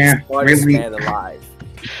Oh, now yeah, the smartest really? man alive.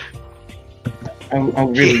 Oh,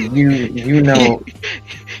 really? You know?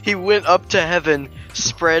 He went up to heaven,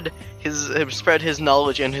 spread spread his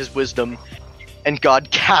knowledge and his wisdom, and God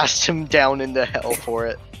cast him down into hell for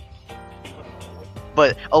it.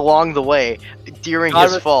 But along the way, during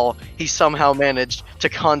his fall, he somehow managed to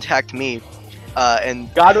contact me,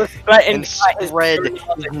 and God was threatened and spread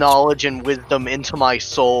his knowledge and wisdom into my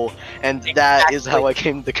soul, and that is how I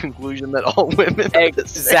came to the conclusion that all women are the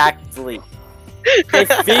same. Exactly. They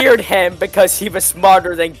feared him because he was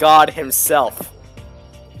smarter than God himself.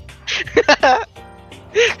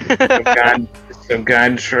 So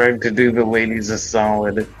God tried to do the ladies a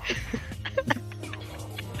solid.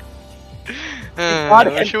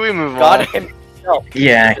 Should we move God on? himself.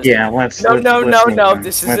 Yeah, let's. No, let's move on.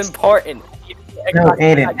 this is Let's- important. No,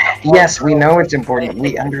 Aiden. Yes, we know it's important.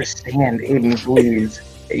 We understand, Aiden. Please,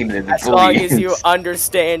 Aiden. As long as please. you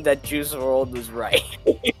understand that Juice WRLD was right.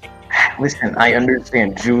 Listen, I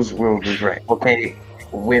understand. Juice WRLD was right. Okay,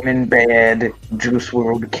 women bad. Juice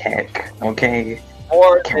WRLD kick. Okay.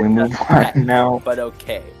 Or Can we move on now? But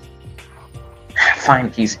okay.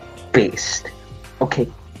 Fine, he's based. Okay.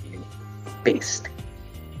 Based.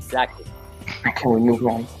 Exactly. Can we move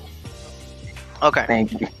on? Okay.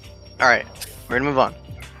 Thank you. Alright. We're gonna move on.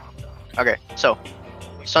 Okay, so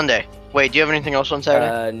Sunday. Wait, do you have anything else on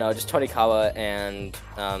Saturday? No, just Tonikawa and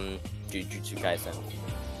Jujutsu Kaisen.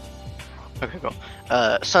 Okay, cool.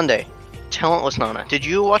 Sunday. Talentless Nana. Did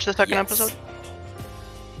you watch the second Yes. episode?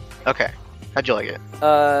 Okay. How'd you like it?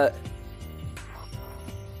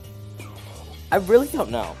 I really don't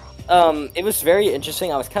know. It was very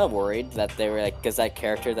interesting. I was kind of worried that they were like, because that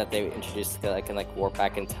character that they introduced that can like warp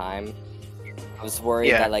back in time. I was worried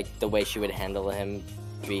Yeah. that like the way she would handle him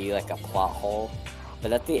be like a plot hole.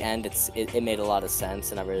 But at the end, it made a lot of sense,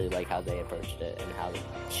 and I really like how they approached it and how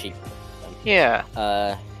she. Yeah.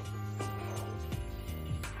 Uh,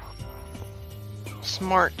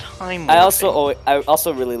 Smart time. I warping.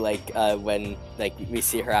 also really like when like we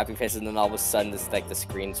see her happy face and then all of a sudden this like the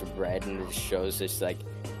screen's red and it just shows just like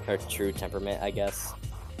her true temperament, I guess.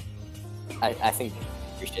 I think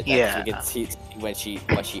I appreciate that. 'Cause Yeah. we can see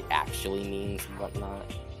what she actually means and whatnot.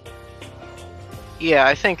 Yeah,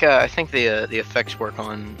 I think the effects work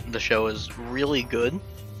on the show is really good.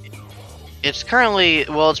 It's currently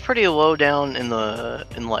it's pretty low down in the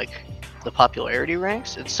popularity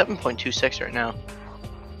ranks. It's 7.26 right now.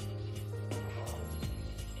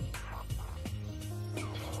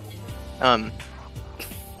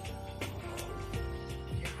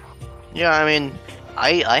 Yeah, I mean,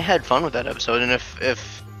 I had fun with that episode, and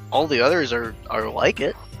if all the others are like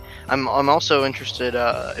it, I'm also interested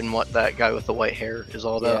in what that guy with the white hair is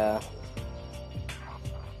all about. Yeah.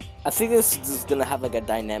 I think this is gonna have like a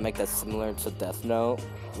dynamic that's similar to Death Note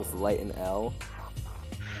with Light and L.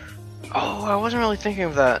 Oh, I wasn't really thinking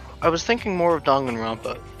of that. I was thinking more of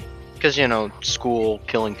Danganronpa, because school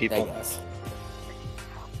killing I people, guess.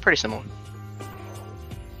 pretty similar.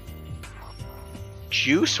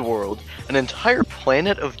 Juice WRLD, an entire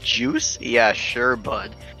planet of juice? Yeah, sure,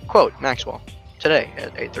 bud. Quote Maxwell today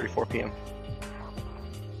at 8:34 p.m.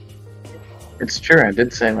 It's true. I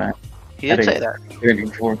did say that. He did say that.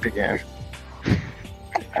 34 p.m.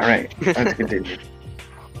 All right, let's continue.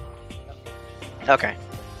 Okay.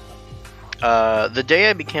 The Day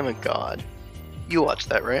I Became a God. You watched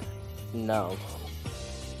that, right? No.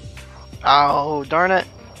 Oh, darn it.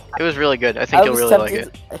 It was really good. I think you'll really like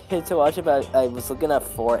it. tempted to watch it, but I was looking up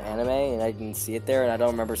for anime and I didn't see it there, and I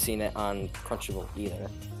don't remember seeing it on Crunchyroll either.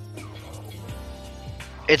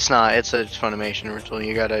 It's not. It's Funimation originally.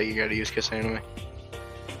 You gotta use Kiss Anime.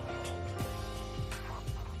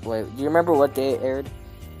 Wait, do you remember what day it aired?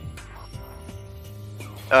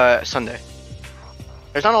 Sunday.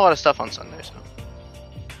 There's not a lot of stuff on Sunday, so.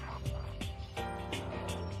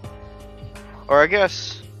 Or I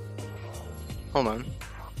guess. Hold on.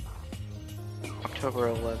 October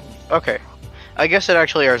 11th. Okay. I guess it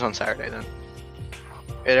actually airs on Saturday then.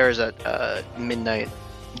 It airs at midnight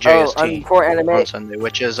JST for anime. on Sunday,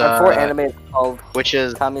 which is For anime, it's called which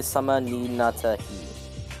is Kamisama ni Natahi.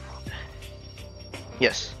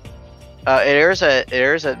 yes. It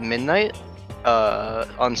airs at midnight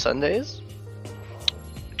on Sundays.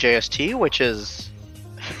 JST, which is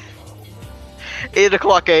 8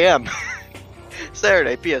 o'clock a.m.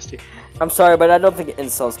 Saturday PST. I'm sorry, but I don't think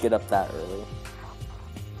incels get up that early.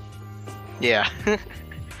 Yeah.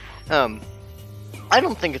 I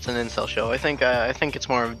don't think it's an incel show. I think it's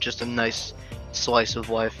more of just a nice slice of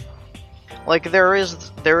life. Like there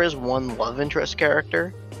is one love interest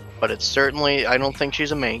character, but it's certainly I don't think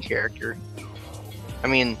she's a main character. I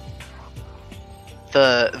mean,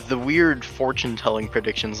 the weird fortune telling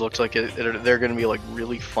predictions looks like they're gonna be like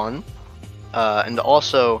really fun, and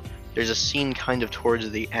also there's a scene kind of towards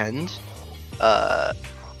the end,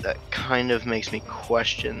 that kind of makes me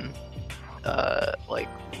question, like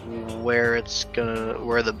where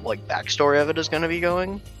the like backstory of it is gonna be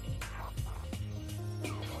going.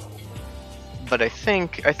 But I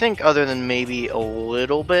think other than maybe a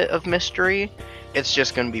little bit of mystery, it's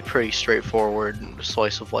just gonna be pretty straightforward and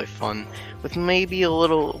slice of life fun, with maybe a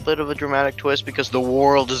little bit of a dramatic twist because the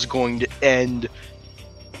world is going to end.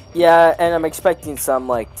 Yeah, and I'm expecting some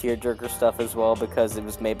like tearjerker stuff as well because it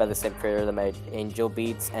was made by the same creator that made Angel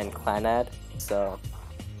Beats and Clannad. So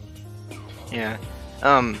Yeah.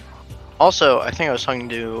 Also, I think I was talking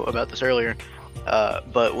to you about this earlier,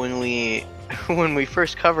 but when we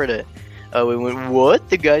first covered it, we went, "What?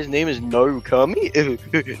 The guy's name is Narukami?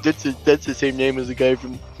 That's the same name as the guy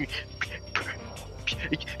from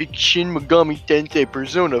Shin Megami Tensei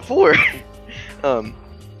Persona 4."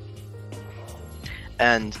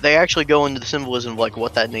 And they actually go into the symbolism of like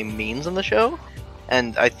what that name means in the show,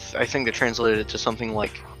 and I think they translated it to something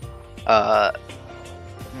like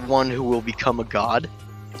one who will become a god,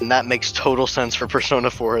 and that makes total sense for Persona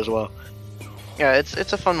 4 as well. Yeah,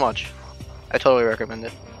 it's a fun watch. I totally recommend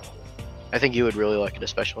it. I think you would really like it,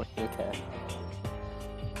 especially. okay.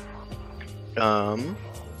 I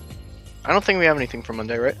don't think we have anything for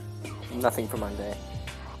Monday, right? Nothing for Monday.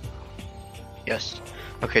 Yes.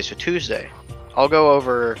 Okay, so Tuesday, I'll go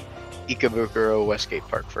over Ikebukuro Westgate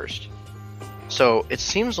Park first. So it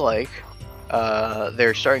seems like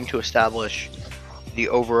they're starting to establish the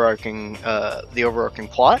overarching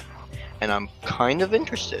plot, and I'm kind of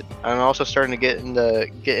interested. I'm also starting to get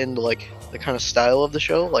into like the kind of style of the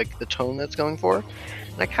show, like the tone that's going for,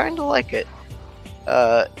 and I kind of like it.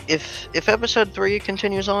 If episode 3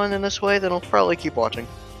 continues on in this way, then I'll probably keep watching.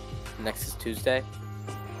 Next is Tuesday.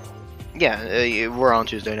 Yeah, we're on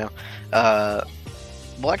Tuesday now.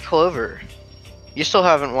 Black Clover. You still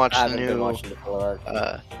haven't watched I the haven't new. been watching the full arc.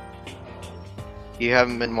 You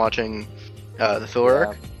haven't been watching the filler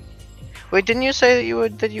arc. Wait, didn't you say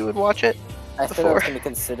that you would watch it? I think I before? was going to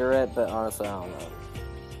consider it, but honestly, I don't know.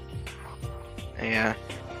 Yeah.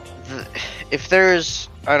 If there's,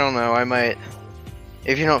 I don't know, I might.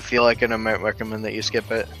 If you don't feel like it, I might recommend that you skip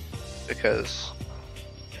it, because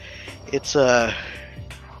it's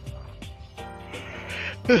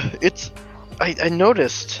it's. I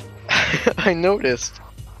noticed. I noticed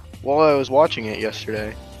while I was watching it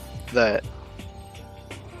yesterday that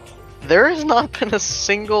there has not been a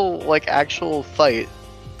single like actual fight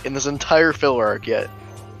in this entire filler arc yet.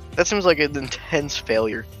 That seems like an intense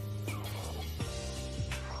failure.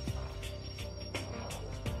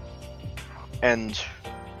 And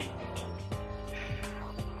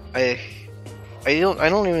I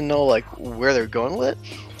don't even know like where they're going with it.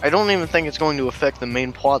 I don't even think it's going to affect the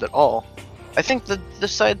main plot at all. I think the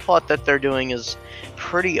side plot that they're doing is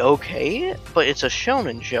pretty okay, but it's a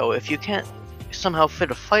shonen show. If you can't somehow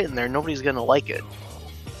fit a fight in there, nobody's gonna like it.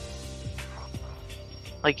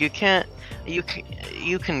 Like you can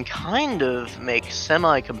kind of make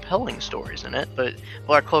semi-compelling stories in it, but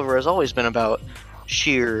Black Clover has always been about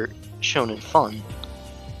sheer shonen fun.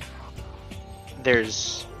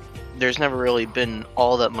 There's never really been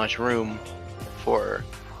all that much room for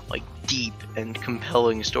like deep and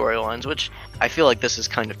compelling storylines, which I feel like this is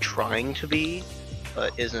kind of trying to be,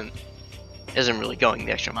 but isn't really going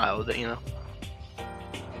the extra mile with it, you know.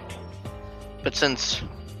 But since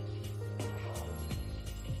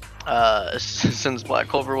Black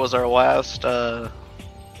Clover was our last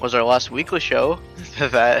weekly show,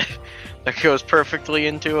 that goes perfectly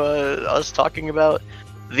into us talking about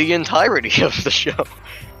the entirety of the show.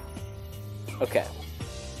 Okay.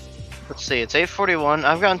 Let's see, it's 8:41.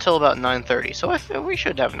 I've got until about 9:30, so I feel we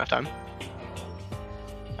should have enough time.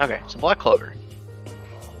 Okay, so Black Clover.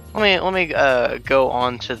 Let me go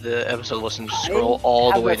on to the episode list and just scroll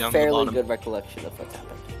all the way down to the I have a fairly bottom. good recollection of what's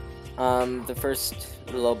happened. The first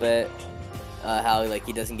little bit, how like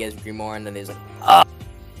he doesn't get his Grimoire, and then he's like, ah,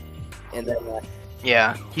 and then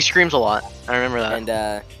Yeah, he screams a lot. I remember that. and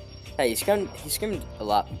yeah, he screamed a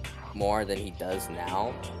lot more than he does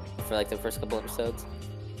now for like the first couple episodes.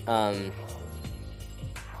 But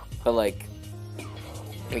like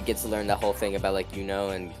we get to learn the whole thing about like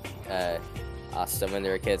Yuno and Asta when they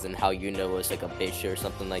were kids, and how Yuno was like a bitch or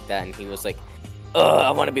something like that, and he was like,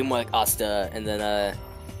 I want to be more like Asta, and then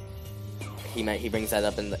he brings that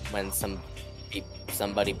up when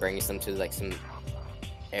somebody brings them to like some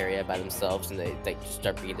area by themselves, and they just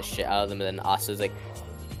start beating the shit out of them, and then Asta's like,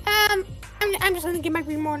 I'm just gonna get my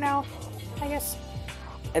Grimoire now, I guess.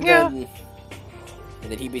 And then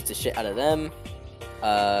he beats the shit out of them.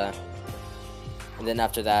 And then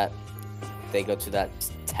after that, they go to that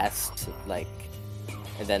test, like,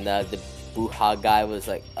 and then the Buha guy was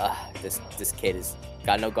like, this kid is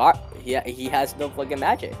got no he has no fucking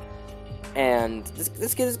magic, and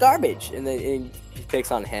this kid is garbage. And then he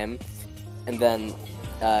picks on him, and then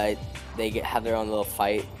they have their own little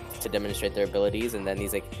fight to demonstrate their abilities, and then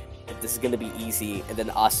he's like, this is gonna be easy, and then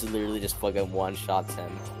Asu literally just fucking one-shots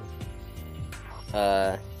him.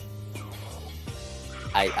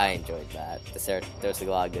 I enjoyed that. There was a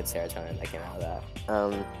lot of good serotonin that came out of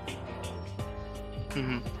that.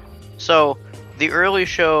 So, the early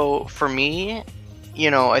show, for me,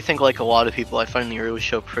 I think like a lot of people, I find the early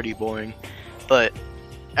show pretty boring. But,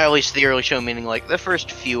 at least the early show, meaning like the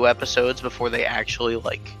first few episodes before they actually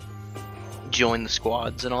like join the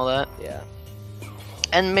squads and all that. Yeah.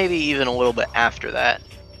 And maybe even a little bit after that.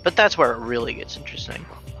 But that's where it really gets interesting.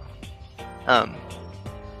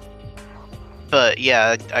 But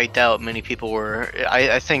yeah, I doubt many people were.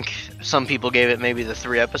 I think some people gave it maybe the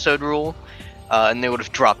 3-episode rule, and they would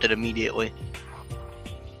have dropped it immediately.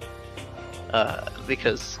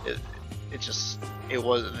 Because it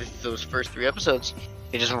was those first 3 episodes,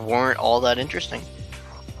 they just weren't all that interesting.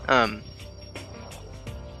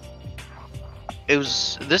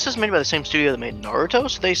 This is made by the same studio that made Naruto,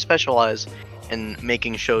 so they specialize in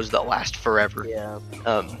making shows that last forever. Yeah.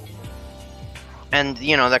 And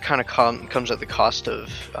that kind of comes at the cost of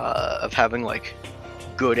having like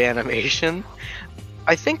good animation.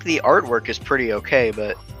 I think the artwork is pretty okay,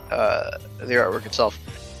 but the artwork itself,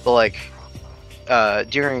 but like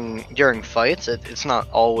during fights, it's not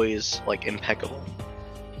always like impeccable.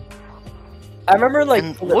 I remember like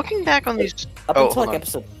and looking back on these up until like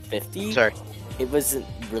episode 50. Sorry. It wasn't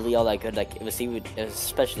really all that good. Like it was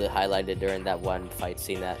especially highlighted during that one fight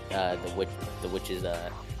scene that the witches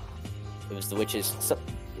it was the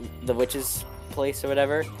witch's place or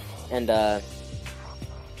whatever, and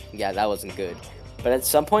yeah, that wasn't good. But at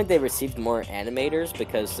some point they received more animators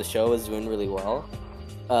because the show was doing really well,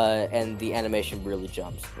 and the animation really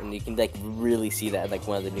jumps, and you can like really see that in, like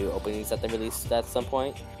one of the new openings that they released at some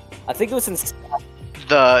point. I think it was in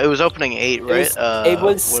it was opening 8, right? It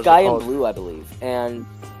was Sky and Blue, I believe, and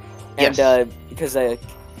yes. Because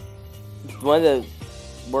one of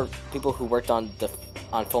the people who worked on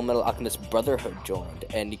Full Metal Alchemist Brotherhood joined,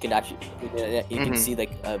 and you can actually you can see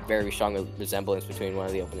like a very strong resemblance between one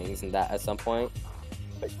of the openings and that at some point.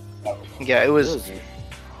 But, yeah,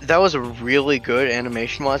 that was a really good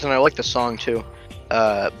animation wise, and I like the song too.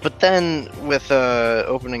 But then with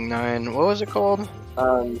opening 9, what was it called?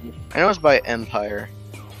 I know it was by Empire.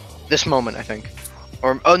 This Moment, I think,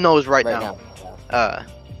 or oh no, it was right now.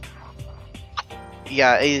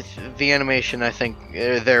 Yeah, the animation, I think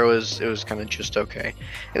it was kind of just okay.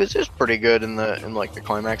 It was just pretty good in like the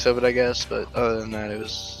climax of it, I guess. But other than that, it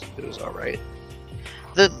was all right.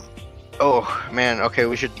 Oh man, okay,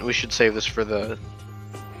 we should save this for the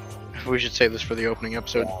opening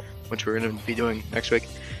episode, which we're gonna be doing next week.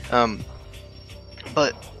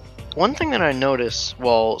 But one thing that I noticed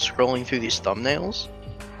while scrolling through these thumbnails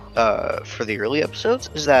for the early episodes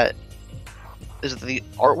is that the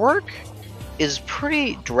artwork is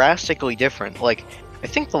pretty drastically different. Like, I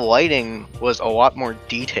think the lighting was a lot more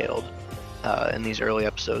detailed in these early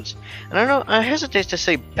episodes. And I hesitate to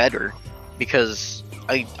say better, because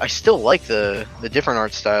I still like the different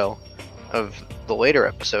art style of the later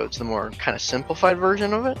episodes, the more kind of simplified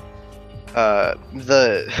version of it.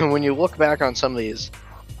 When you look back on some of these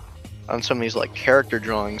like character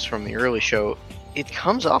drawings from the early show, it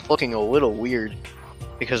comes off looking a little weird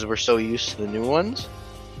because we're so used to the new ones.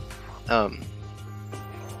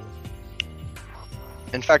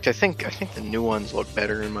 In fact, I think the new ones look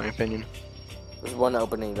better in my opinion. There's one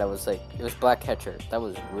opening that was like, it was Black Catcher. That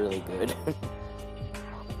was really good.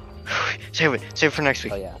 Save it for next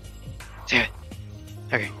week. Oh yeah. Save it.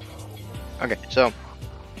 Okay. So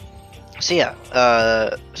yeah.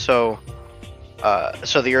 So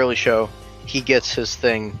the early show, he gets his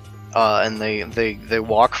thing, and they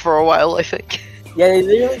walk for a while, I think. Yeah, they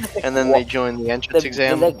literally just, like, and then they join the entrance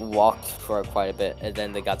exam. They like walked for quite a bit, and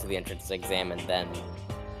then they got to the entrance exam, and then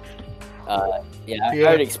I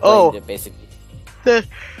already explained it basically. That's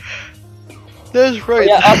right.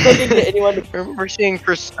 Yeah, I'm thinking to anyone. I remember seeing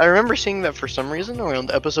that for some reason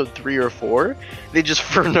around episode 3 or 4, they just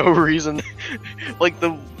for no reason, like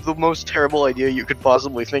the most terrible idea you could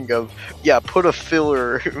possibly think of. Yeah, put a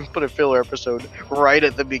filler episode right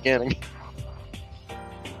at the beginning.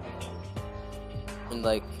 And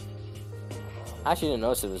like, I actually didn't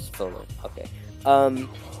notice it was filler. Okay. Oh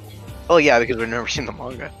yeah, because we've never seen the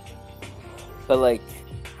manga. But like,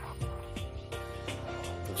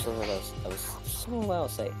 there's something else. Something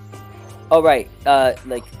else to say. Oh right.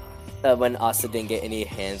 Like, when Asa didn't get any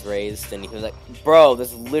hands raised, and he was like, "Bro,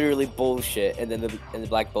 this is literally bullshit." And then the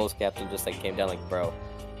Black Bulls captain just like came down like, "Bro,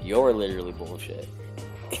 you're literally bullshit."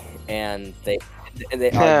 and they argue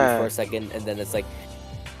for a second, and then it's like,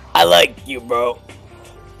 "I like you, bro.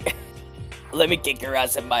 Let me kick your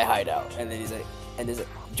ass in my hideout." And then he's like,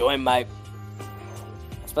 "Join my." I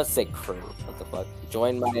was about to say crew. What the fuck?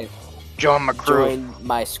 Join my crew. Join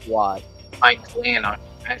my squad. My clan on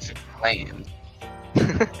Magic Land.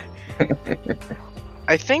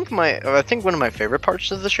 I think one of my favorite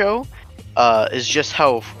parts of the show is just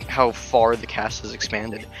how far the cast has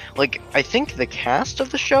expanded. Like, I think the cast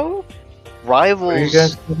of the show rivals. What are you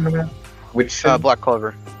guys talking about? Which show? Black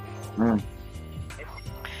Clover. Mm.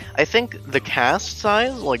 I think the cast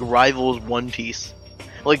size like rivals One Piece.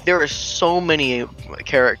 Like, there are so many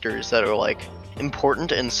characters that are like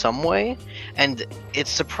important in some way, and it's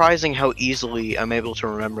surprising how easily I'm able to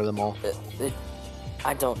remember them all.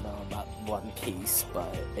 I don't know about One Piece,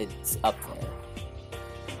 but it's up there.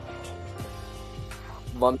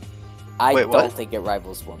 I Wait, don't what? think it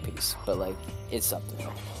rivals One Piece, but like it's up there.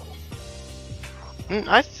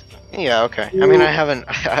 Yeah, okay. I mean,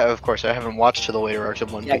 of course, I haven't watched to the later arcs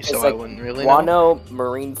of One Yeah, Piece, so 'cause, I like, wouldn't really know. Wano,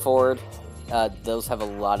 Marineford, those have a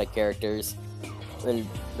lot of characters, and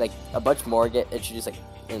like a bunch more get introduced like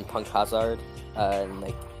in Punk Hazard, and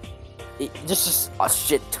like just a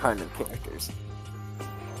shit ton of characters.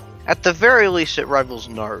 At the very least, it rivals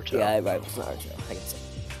Naruto. Yeah, it rivals Naruto, I can say.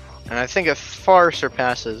 And I think it far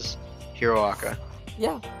surpasses Hiroaka.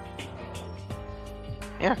 Yeah.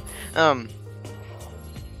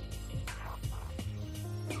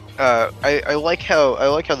 I like how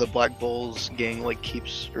the Black Bulls gang like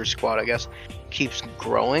keeps, or squad I guess, keeps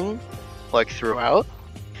growing like throughout.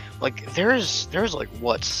 Like there's like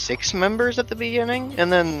what, 6 members at the beginning,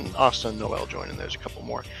 and then Austin and Noel join, and there's a couple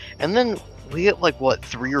more, and then we get like what,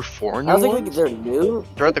 3 or 4 new I don't think ones they're new.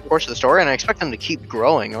 throughout the course of the story, and I expect them to keep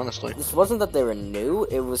growing. Honestly, This wasn't that they were new,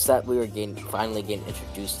 it was that we were finally getting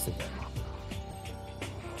introduced to them.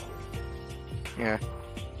 yeah.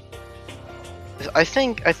 I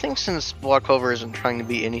think since Black Clover isn't trying to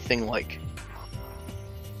be anything like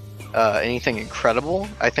anything incredible,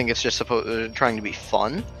 I think it's just trying to be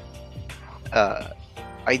fun. I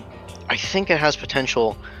think it has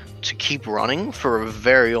potential to keep running for a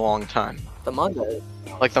very long time. The manga,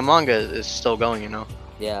 Like, the manga is still going, you know.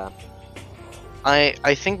 yeah.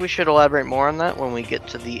 I think we should elaborate more on that when we get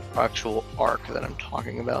to the actual arc that I'm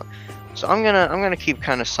talking about. So I'm gonna keep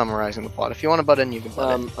kind of summarizing the plot. If you want to butt in, you can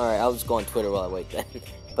butt in. Alright, I'll just go on Twitter while I wait then.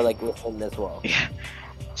 But like listen as well. Yeah.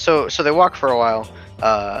 So they walk for a while.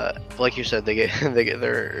 Like you said, they get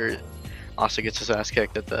their Asa gets his ass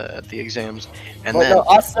kicked at the exams, and then no,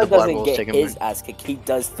 Asa the Black doesn't Bulls get take him his in. ass kicked, he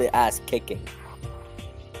does the ass kicking.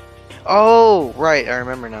 Oh, right, I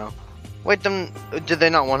remember now. Wait, did they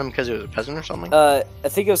not want him because he was a peasant or something? I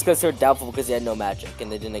think it was because they were doubtful because he had no magic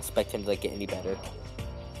and they didn't expect him to like get any better.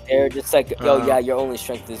 They're just like, yo, yeah, your only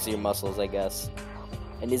strength is your muscles, I guess.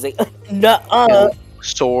 And he's like, nuh-uh.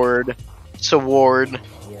 Sword.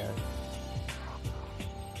 Yeah.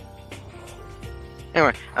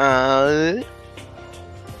 Anyway,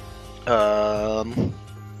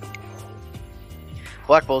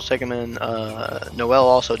 Black Bulls take him in. Noelle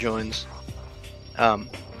also joins.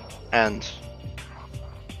 And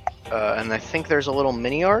I think there's a little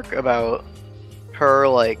mini arc about her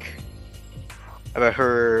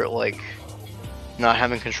not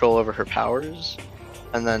having control over her powers,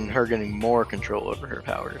 and then her getting more control over her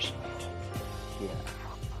powers. Yeah.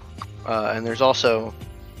 And there's also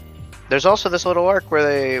this little arc where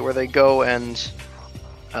they go and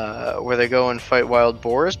fight wild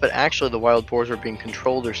boars, but actually the wild boars are being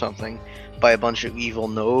controlled or something by a bunch of evil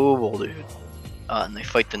noble dudes, and they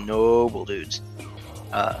fight the noble dudes,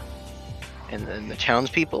 and then the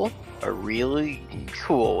townspeople are really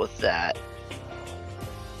cool with that.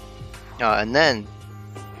 And then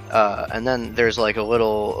there's like a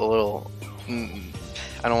little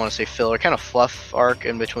I don't want to say filler, kind of fluff arc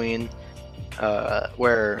in between,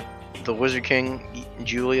 where the Wizard King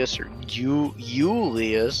Julius, or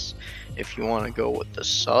Julius, if you want to go with the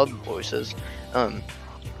sub voices,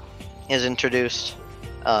 is introduced,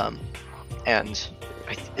 and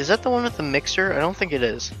is that the one with the mixer? I don't think it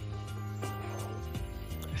is.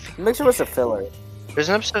 Mixer was a filler, There's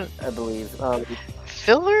an episode I believe.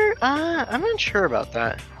 filler. I'm not sure about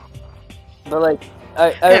that. But like,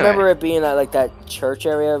 I Anyway. remember it being at like that church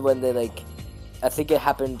area when they like, I think it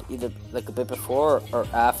happened either like a bit before or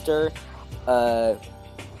after,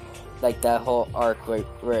 like that whole arc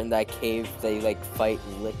where in that cave they like fight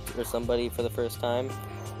Lick or somebody for the first time.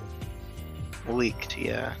 Leaked,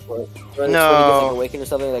 yeah. Or that's when he gets No. like awakened or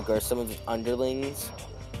something, like, or some of his underlings.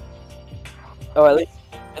 Oh, at least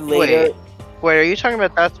later. Wait, are you talking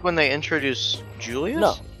about that's when they introduce Julius?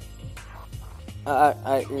 No.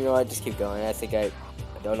 I just keep going. I think I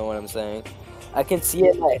don't know what I'm saying. I can see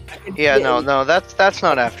it. Yeah, no, that's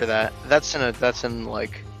not after that. That's in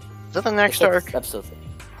like, is that the next arc? Episode 3.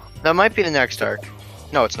 That might be the next arc.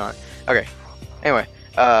 No, it's not. Okay. Anyway,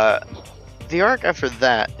 the arc after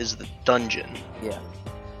that is the dungeon. Yeah.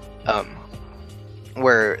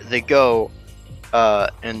 Where they go,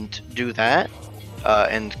 and do that,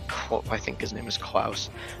 and I think his name is Klaus.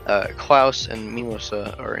 Klaus and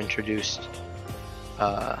Mimosa are introduced,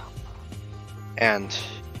 and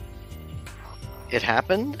it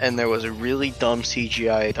happened, and there was a really dumb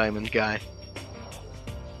CGI diamond guy,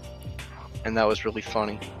 and that was really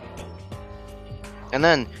funny. And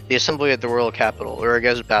then the assembly at the Royal Capital, or I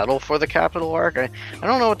guess battle for the capital arc. I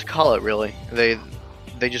don't know what to call it really. They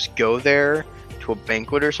just go there to a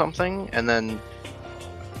banquet or something, and then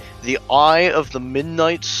the Eye of the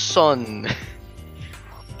Midnight Sun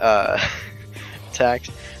attacks.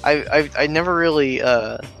 I never really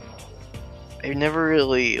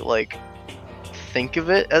like think of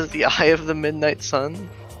it as the Eye of the Midnight Sun.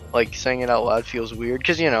 Like saying it out loud feels weird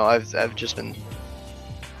because I've just been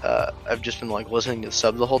like listening to the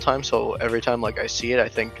sub the whole time, so every time like I see it, I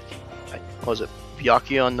think, what was it,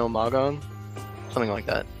 Byakugan no Magon, something like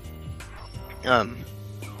that.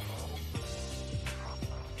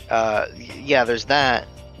 Yeah, there's that,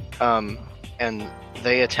 and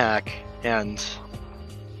they attack, and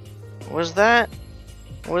was that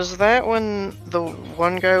when the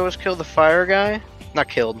one guy was killed, the fire guy? Not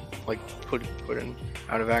killed, like put in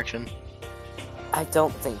out of action. I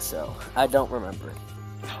don't think so. I don't remember.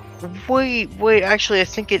 Wait, actually I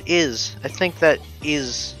think it is. I think that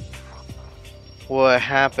is what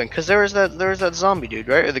happened, because there was that zombie dude,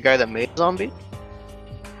 right? Or the guy that made zombie?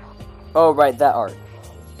 Oh, right, that arc.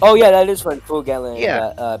 Oh, yeah, that is when Fugalin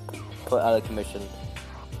got put out of commission.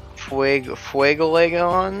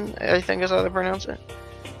 Fuegolegon, I think is how they pronounce it.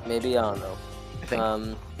 Maybe, I don't know. I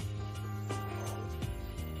think.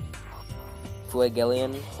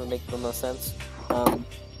 Fuegelian would make the most sense.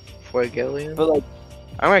 Fuegelian? But, like...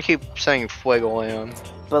 I'm gonna keep saying Fuegoleon.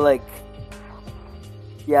 But, like...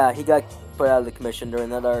 Yeah, he got put out of the commission during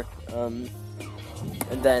that arc. And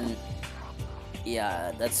then...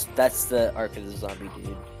 Yeah, that's the arc of the zombie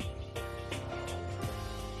dude.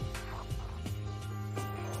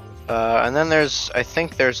 And then I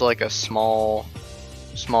think there's like a small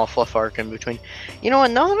fluff arc in between. You know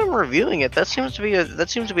what? Now that I'm reviewing it, that seems to be a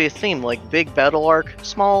theme. Like big battle arc,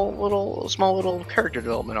 small little character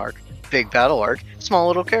development arc. Big battle arc, small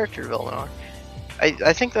little character development arc.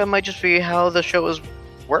 I think that might just be how the show is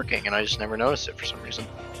working, and I just never noticed it for some reason.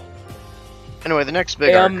 Anyway, the next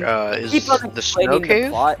big arc is the Snow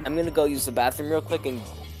Cave. I'm gonna go use the bathroom real quick and.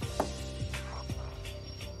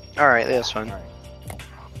 All right, that's fine. Alright.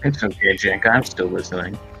 It's okay, Jake. I'm still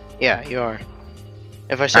listening. Yeah, you are.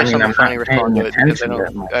 If I say something funny, respond to it because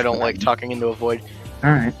I don't like talking into a void.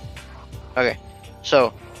 Alright. Okay,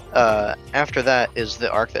 so after that is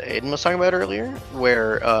the arc that Aiden was talking about earlier,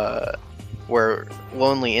 where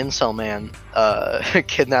lonely incel man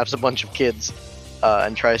kidnaps a bunch of kids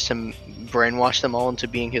and tries to brainwash them all into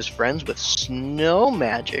being his friends with snow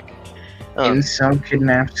magic. Incel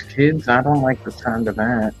kidnaps kids? I don't like the sound of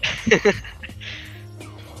that.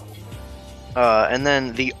 And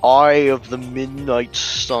then the Eye of the Midnight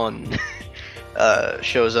Sun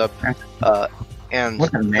shows up, and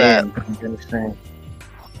what a name, I'm gonna say.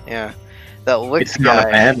 Yeah, that licked It's not guy.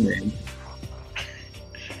 a bad name.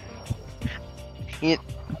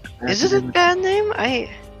 Is it a bad name? I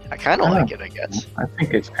kind of like it, I guess. I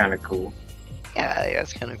think it's kind of cool. Yeah,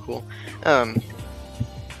 it's kind of cool. At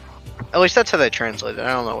least that's how they translate it.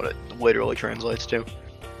 I don't know what it literally translates to.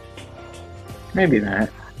 Maybe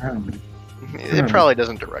that. I don't know. It probably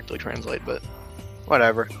doesn't directly translate, but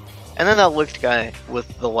whatever. And then that licked guy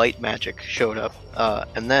with the light magic showed up,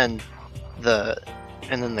 and then the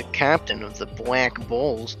captain of the Black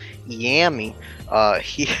Bulls, Yami,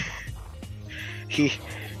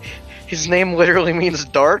 his name literally means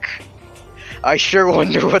dark. I sure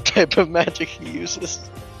wonder what type of magic he uses.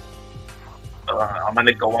 I'm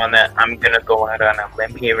gonna go out on a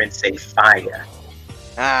limb here and say fire.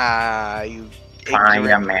 Ah, you Fire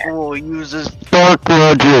ignorant man. fool uses Dark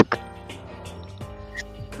magic.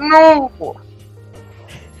 No!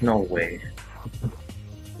 No way.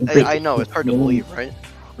 I know, it's hard to believe, right?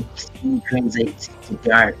 Steam translates to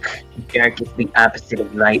dark. Dark is the opposite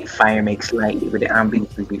of light. Fire makes light. But the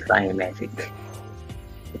ambience would be fire magic.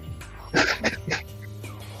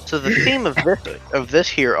 So the theme of this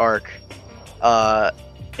here arc,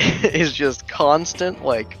 is just constant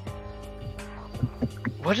like,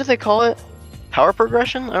 what do they call it? Power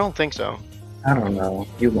progression? I don't think so. I don't know.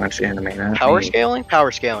 You watch anime, not Power me. scaling?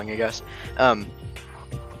 Power scaling, I guess.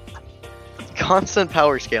 Constant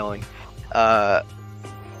power scaling.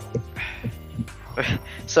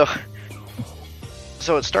 So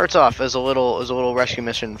it starts off as a little rescue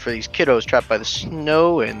mission for these kiddos trapped by the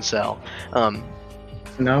snow incel.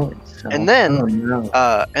 No. It's And then, oh,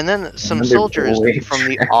 no. And then some Another soldiers boy from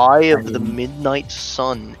the trapped Eye by of the the- Midnight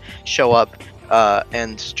Sun show up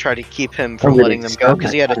and try to keep him from Oh, wait, letting them it's go not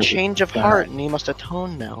because he had a that change of bad. heart and he must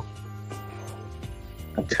atone now.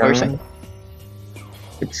 A What were you saying? tone?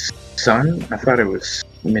 It's sun? I thought it was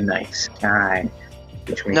midnight sky.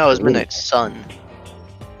 Which makes No, it was it Midnight Sun.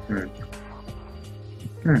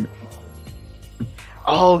 Hmm.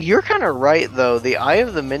 Oh, you're kind of right though. The Eye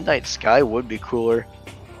of the Midnight Sky would be cooler.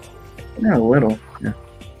 Yeah, a little. Yeah.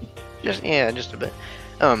 Just a bit.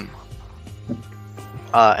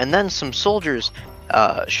 And then some soldiers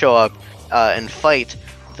show up and fight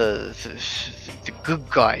the good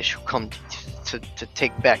guys who come to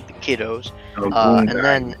take back the kiddos. Oh,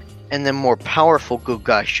 And then more powerful good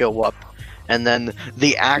guys show up, and then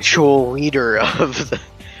the actual leader of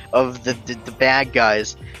the bad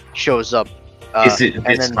guys shows up. is it and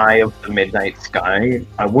this then- Eye of the Midnight Sky?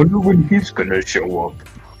 I wonder when he's gonna show up.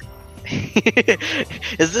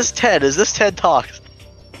 Is this Ted? Is this Ted Talks?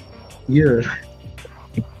 Yeah.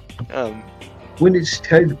 Um, When is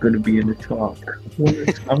Ted gonna be in the talk?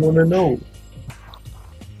 I wanna know.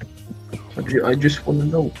 I just wanna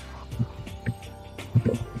know.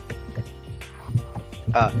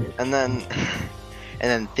 and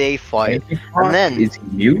then they fight, and then- is he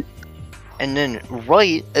mute? and then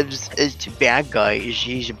right as the bad guy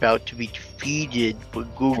he's about to be defeated by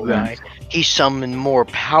good guy, he summoned more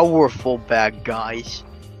powerful bad guys,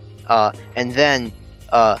 and then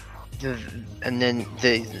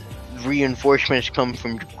the reinforcements come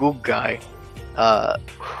from the good guy.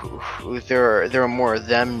 There are more of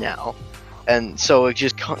them now, and so it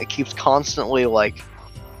keeps constantly like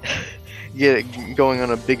going on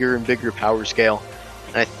a bigger and bigger power scale,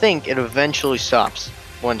 and I think it eventually stops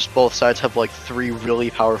once both sides have like 3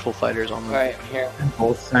 really powerful fighters on them. Alright, here.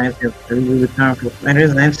 Both sides have 3 really powerful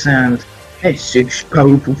fighters. That sounds. That's 6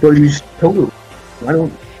 powerful fighters total. Why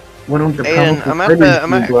don't the Aiden, powerful I'm at fighters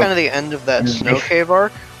kind move up? of the end of that Mm. snow cave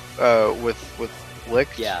arc, with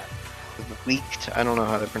Licked. Yeah. With Leaked. I don't know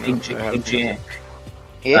how to pronounce it.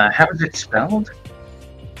 Yeah. How is it spelled?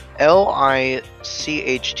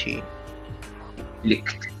 Licht.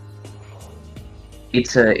 Licht.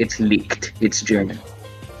 It's leaked. It's German.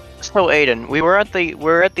 So Aiden, we're at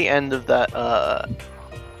the end of that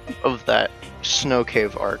snow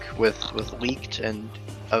cave arc with Leaked and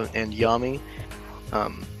Yami.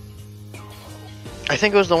 I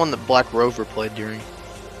think it was the one that Black Rover played during.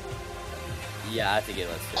 Yeah, I think it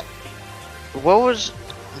was too. What was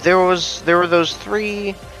there were those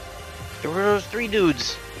three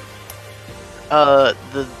dudes.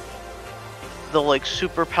 The like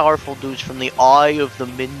super powerful dudes from the Eye of the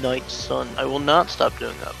Midnight Sun. I will not stop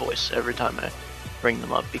doing that voice every time I bring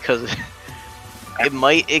them up because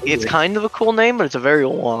it's kind of a cool name, but it's a very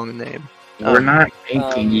long name. We're not making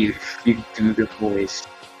um, you do the voice.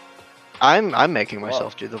 I'm making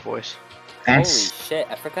myself do the voice. Holy That's shit,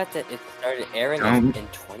 I forgot that it started airing Don't- in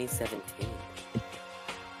 2017.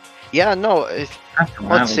 Yeah, no. that's a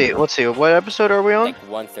while Let's see. ago. Let's see. What episode are we on? Like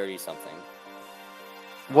 130 something.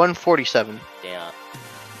 147. Damn.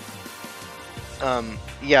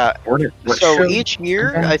 Yeah. What So show? each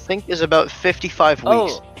year, again? I think, is about 55 weeks.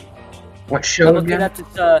 Oh, What show I'm looking again? at this,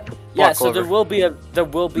 Black yeah, so Clover. there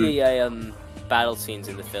will be a battle scenes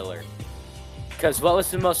in the filler. Because what was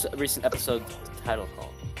the most recent episode title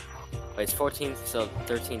called? Wait, it's 14, so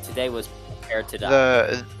 13. Today was Prepare to Die.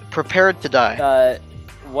 The Prepared to Die.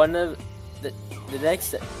 One of the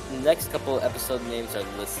next couple episode names are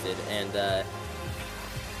listed, and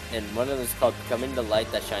one of them is called Becoming the Light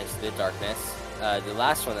That Shines Through the Darkness. The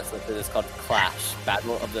last one that's listed is called Clash: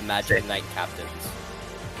 Battle of the Magic Knight Captains.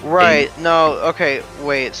 Right. No. Okay.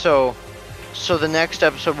 Wait. So the next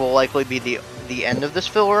episode will likely be the end of this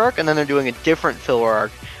filler arc, and then they're doing a different filler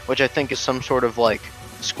arc, which I think is some sort of like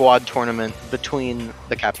squad tournament between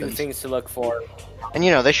the 2 captains. things to look for. And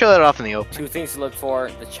they show that off in the open. 2 things to look for: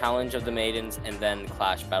 the Challenge of the Maidens, and then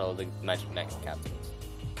Clash: Battle of the Magic Knight Captains.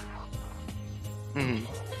 Hmm.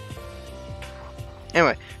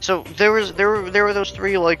 Anyway, so there were those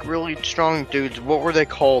 3 like really strong dudes. What were they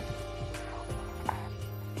called?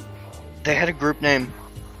 They had a group name.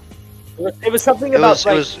 It was something It about was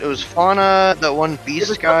like it was Fauna, that one it was beast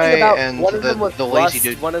something guy, about and one of them was the lazy Rust,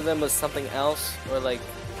 dude. one of them was something else, or like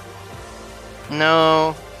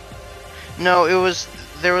No, it was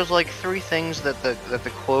there was like 3 things that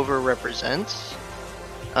the clover represents.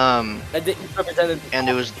 it represented. And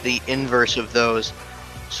it was the inverse of those.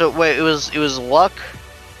 So wait, it was luck,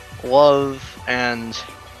 love, and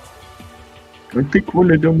I think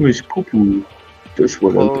one of them was poo-poo. That's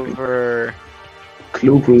what I think. clover.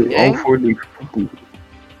 Clover, all Yang? 4 leaf poo-poo.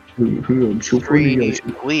 I'm so funny.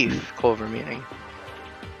 3 leaf clover meaning.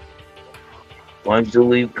 Why's the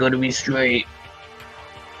leaf gotta be straight?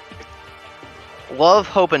 Love,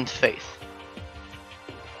 hope, and faith.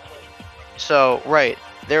 So right,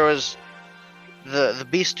 there was the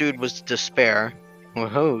beast dude was despair.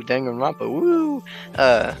 Whoa, Danganronpa, woo!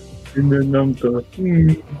 The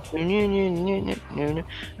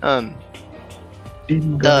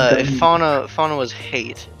fauna was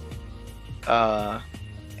hate.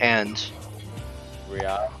 And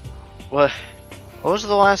Raya. what was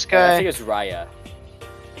the last I guy? think it's Raya.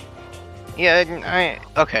 Yeah,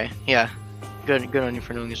 okay, yeah. Good on you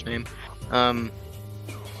for knowing his name. What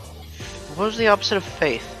was the opposite of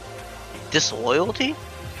faith? Disloyalty?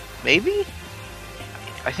 Maybe?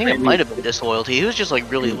 I think it Maybe. might have been disloyalty. He was just like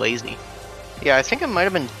really lazy. Yeah, I think it might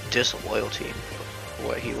have been disloyalty,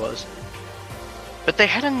 what he was. But they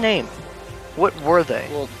had a name. What were they?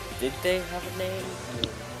 Well, did they have a name?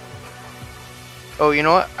 Oh, you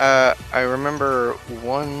know what? I remember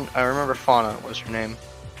Fauna was her name.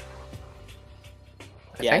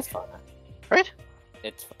 I Yeah, think? it's fine. Right?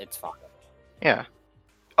 It's fine. Yeah.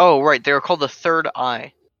 Oh, right. They were called the Third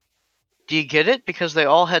Eye. Do you get it? Because they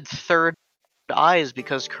all had third eyes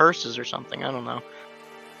because curses or something. I don't know.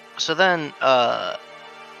 So then, that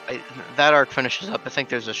arc finishes up. I think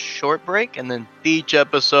there's a short break and then beach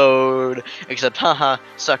episode. Except, haha,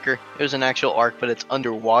 sucker. It was an actual arc, but it's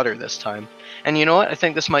underwater this time. And you know what? I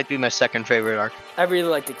think this might be my second favorite arc. I really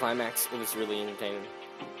liked the climax. It was really entertaining.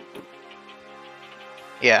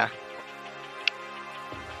 Yeah.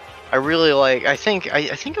 I really like. I think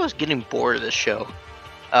I was getting bored of this show,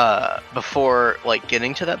 before like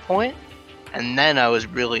getting to that point, and then I was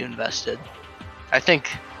really invested. I think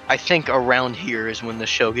around here is when the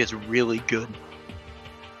show gets really good.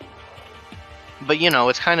 But you know,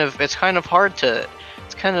 it's kind of hard to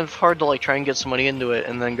like try and get somebody into it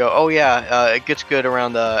and then go, oh yeah, it gets good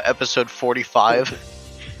around episode 45.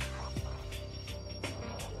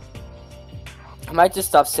 I might just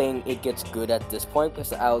stop saying it gets good at this point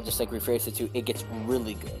because I'll just like rephrase it to it gets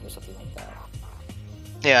really good or something like that.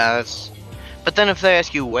 Yeah, that's. But then if they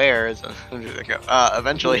ask you where, it's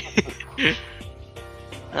eventually.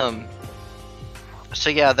 So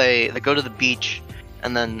yeah, they go to the beach,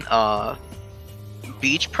 and then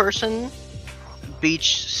beach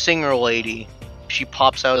singer lady, she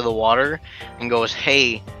pops out of the water and goes,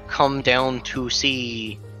 "Hey, come down to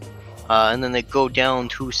see." And then they go down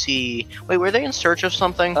to see. Wait, were they in search of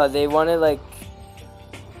something? They wanted like.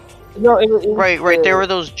 No, it was Right. There were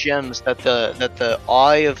those gems that the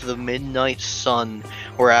Eye of the Midnight Sun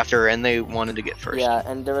were after, and they wanted to get first. Yeah,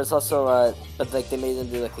 and there was also but like they made them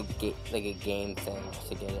do like a game thing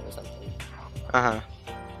to get it or something.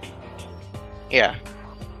 Yeah.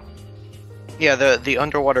 Yeah, the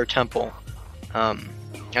underwater temple. I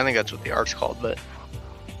think that's what the arc's called, but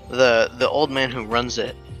the old man who runs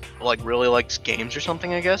it like really likes games or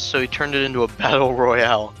something, I guess. So he turned it into a battle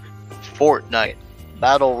royale. Fortnite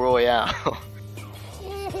battle royale.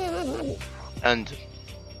 And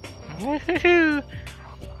I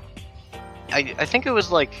think it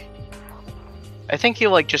was like, I think he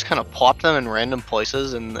like just kind of plopped them in random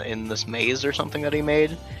places in this maze or something that he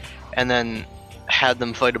made, and then had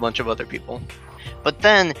them fight a bunch of other people. But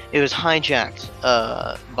then it was hijacked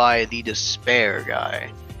by the Despair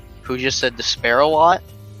guy, who just said despair a lot.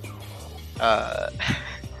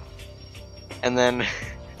 And then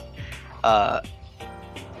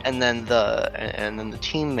the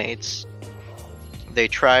teammates, they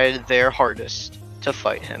tried their hardest to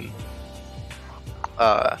fight him.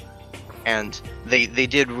 And they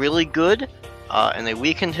did really good, and they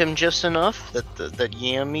weakened him just enough that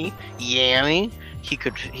Yami he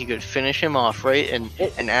could finish him off, right? And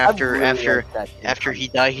after he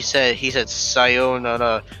died, he said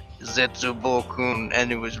sayonara Zetsubokun,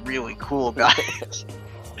 and it was really cool, guys.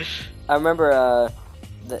 I remember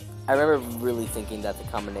really thinking that the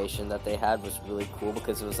combination that they had was really cool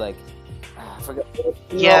because it was like I forgot.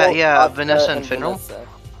 Yeah, Vanessa and Finral.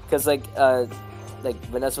 Because like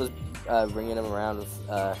Vanessa was ringing him around with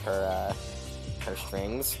her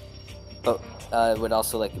strings, but it would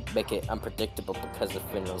also like make it unpredictable because of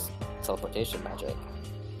Finral's teleportation magic.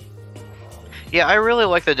 Yeah, I really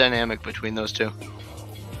like the dynamic between those two.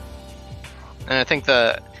 And I think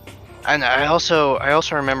and I also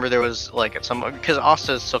remember there was like at some, because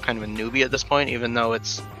Asta is still kind of a newbie at this point, even though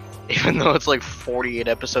it's like 48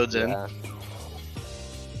 episodes in. Yeah.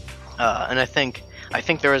 And I think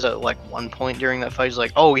there was like one point during that fight, he's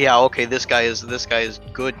like, oh yeah, okay, this guy is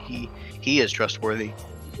good. He is trustworthy.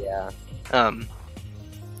 Yeah.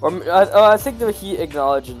 Or I think that he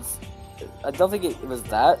acknowledges. I don't think it was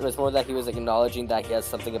that. It was more that he was acknowledging that he has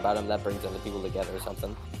something about him that brings other people together or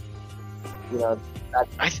something. You know.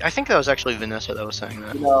 I think that was actually Vanessa that was saying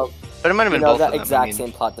that. You know. But it might have been You know both that of them. exact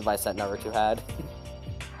same plot device that Naruto had.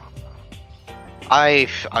 I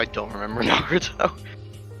don't remember Naruto.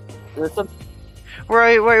 There's some.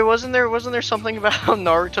 Right, wasn't there something about how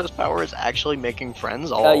Naruto's power is actually making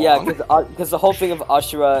friends all Yeah, along? because the whole thing of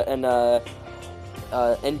Ashura and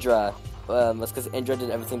Indra was because Indra did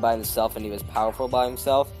everything by himself and he was powerful by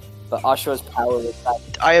himself. But Ashura's power was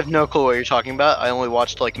that. I have no clue what you're talking about. I only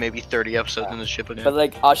watched like maybe 30 episodes in the Shippuden. But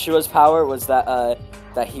like Ashura's power was that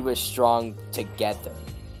that he was strong together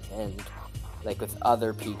and like with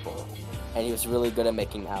other people, and he was really good at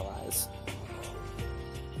making allies.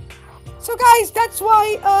 So guys, that's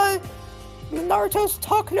why Naruto's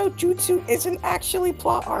Talk no Jutsu isn't actually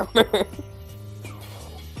plot armor.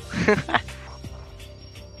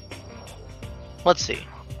 Let's see.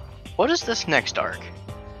 What is this next arc?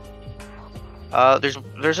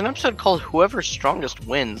 There's an episode called Whoever's Strongest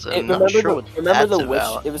Wins, and I'm not sure what that's the witch?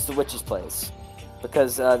 about. It was the witch's place,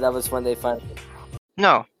 because that was when they finally.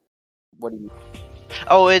 No. What do you?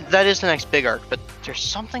 Oh, that is the next big arc, but there's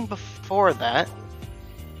something before that.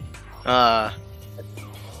 No.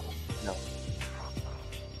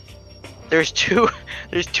 There's two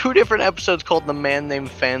different episodes called The Man Named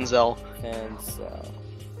Fanzel. And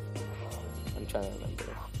I'm trying to remember.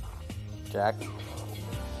 Jack,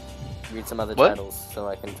 read some other What? titles so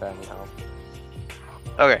I can try and help.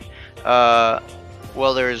 Okay.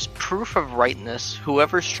 Well, there's Proof of Rightness,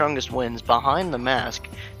 Whoever's Strongest Wins, Behind the Mask,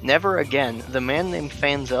 Never Again, The Man Named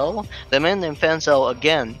Fanzel, The Man Named Fanzel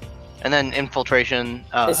Again, and then Infiltration.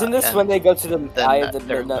 Isn't this and when they go to the Eye of the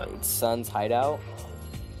there- Midnight Sun's hideout?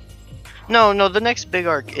 No, the next big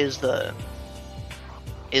arc is like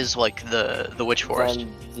the Witch Forest.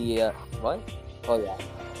 Then the what? Oh yeah,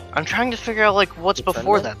 I'm trying to figure out like what's The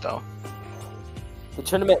before tournament? that though. the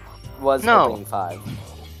tournament was No. opening 5.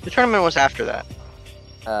 The tournament was after that.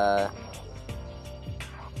 Are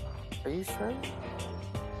you sure?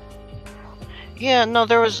 Yeah, no,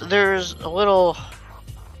 there's a little.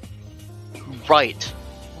 Right.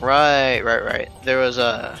 There was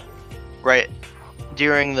a right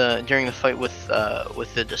during the fight with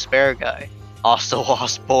the Despair guy. Asta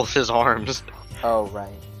lost both his arms. Oh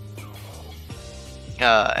right.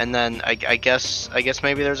 And then I guess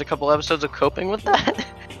maybe there's a couple episodes of coping with that.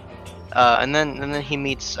 And then he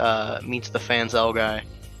meets the Fanzel guy.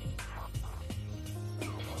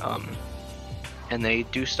 And they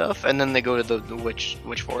do stuff, and then they go to the witch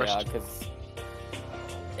forest. Yeah, cause.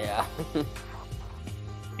 Yeah.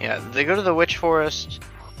 Yeah, they go to the witch forest.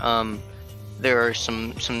 There are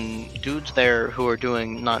some dudes there who are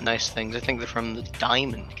doing not nice things. I think they're from the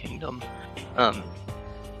Diamond Kingdom,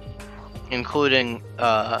 including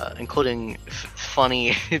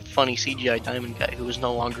funny CGI Diamond guy who is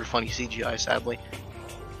no longer funny CGI, sadly.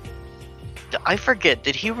 I forget.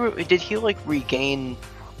 Did he like regain?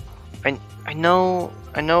 I know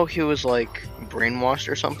he was like brainwashed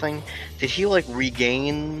or something. Did he like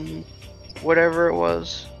regain whatever it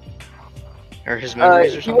was? Or his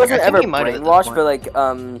memories or something? He wasn't I think ever he might have at this brainwashed, point. but like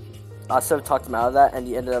Asa talked him out of that, and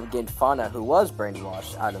he ended up getting Fauna, who was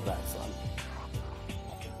brainwashed, out of that slum.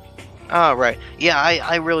 Oh, right. Yeah,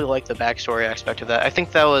 I really like the backstory aspect of that. I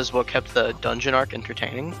think that was what kept the dungeon arc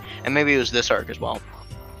entertaining, and maybe it was this arc as well.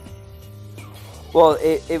 Well,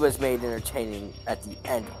 it was made entertaining at the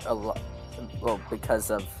end a lot, well,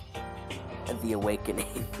 because of the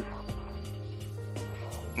awakening.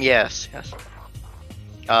 Yes.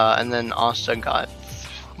 And then Asta got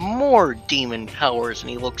more demon powers, and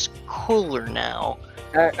he looks cooler now.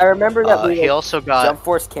 I remember that He also got... Jump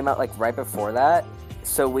Force came out like right before that,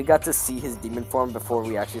 so we got to see his demon form before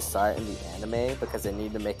we actually saw it in the anime, because they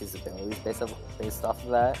needed to make his abilities based off of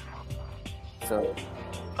that. So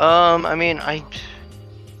I mean, I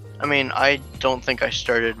don't think I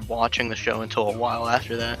started watching the show until a while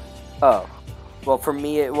after that. oh, well for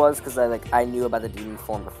me it was because I knew about the demon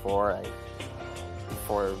form before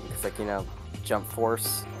because like, you know, Jump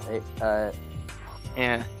Force, Yeah.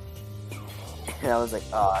 and I was like,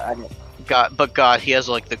 oh, I didn't. God, he has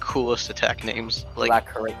like the coolest attack names, like Black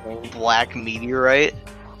Hurricane. Black Meteorite,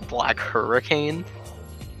 Black Hurricane.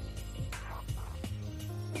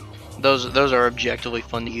 those are objectively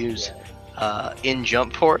fun to use. In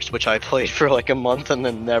Jump Force, which I played for like a month and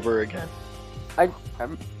then never again. I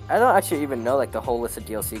don't actually even know like the whole list of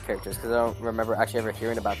DLC characters because I don't remember actually ever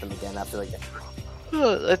hearing about them again after like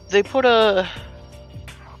They put a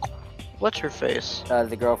what's her face?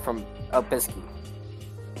 the girl from Bisky.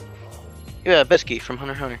 Yeah, Bisky from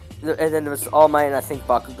Hunter x Hunter. And then there was All Might and I think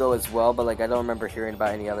Bakugo as well, but like I don't remember hearing about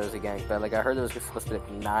any others again. But like I heard there was supposed to be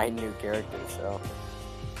like 9 new characters, so.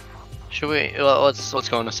 Should we? Well, let's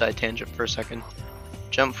go on a side tangent for a second.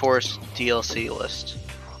 Jump Force DLC list.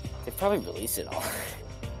 They probably released it all.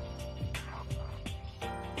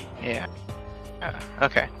 Yeah.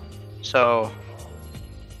 Okay. So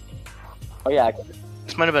Oh yeah.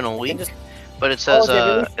 this might have been a leak, just- but it says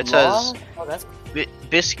Oh, it that's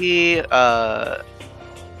Bisky,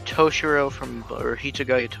 Toshiro from or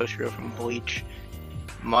Hitsugaya Toshiro from Bleach,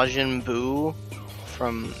 Majin Buu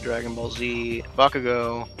from Dragon Ball Z,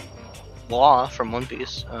 Bakugo, Law from One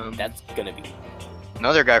Piece. that's gonna be.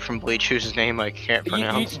 Another guy from Bleach whose name I can't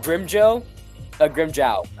pronounce. Grimjoe?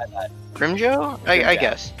 Grimjow. I thought. Grimjoe? I Grimjow.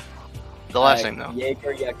 guess. The last name though.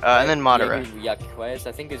 Jaeger And then Madara. Yaquez,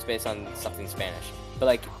 I think it's based on something Spanish. But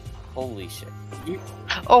like, holy shit.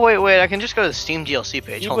 Oh wait, I can just go to the Steam DLC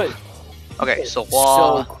page. Hold on. Okay, so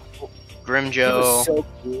Law, Grimjoe, so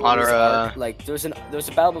cool. Madara. Like there was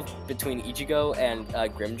a battle between Ichigo and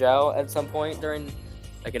Grimjow at some point during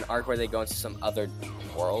like an arc where they go into some other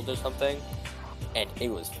world or something, and it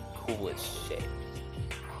was cool as shit.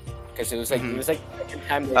 Because it was like the second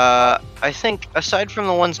time. I think aside from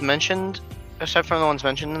the ones mentioned in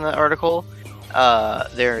that article,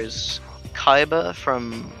 there's Kaiba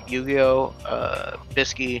from Yu-Gi-Oh,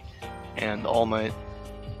 Bisky, and All Might.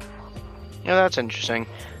 Yeah, that's interesting.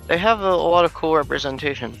 They have a lot of cool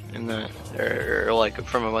representation in that, or like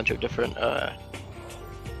from a bunch of different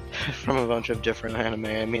anime.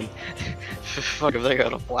 I mean, fuck if they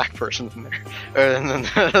got a black person in there,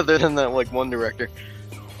 other than that like one director.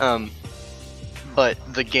 But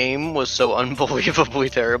the game was so unbelievably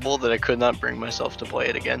terrible that I could not bring myself to play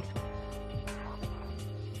it again.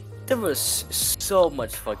 There was so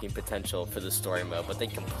much fucking potential for the story mode, but they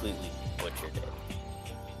completely butchered it.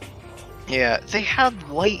 Yeah, they had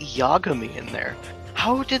Light Yagami in there.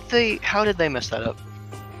 How did they mess that up?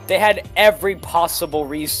 They had every possible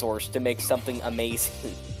resource to make something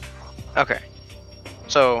amazing. Okay.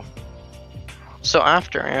 So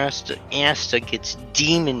after Asta gets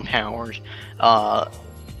demon powers,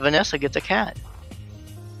 Vanessa gets a cat.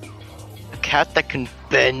 A cat that can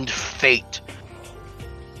bend fate.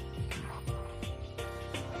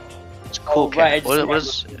 It's a cool cat.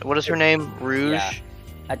 What is her name? Rouge? Yeah.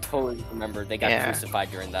 I totally remember they got crucified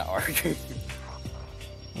during that arc.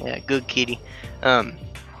 Yeah, good kitty. And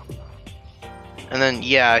then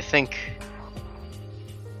yeah, I think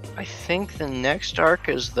the next arc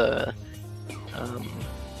is the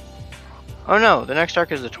oh no, the next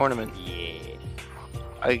arc is the tournament.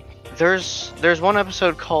 Yeah. There's one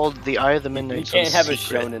episode called The Eye of the Midnight You Sun can't have a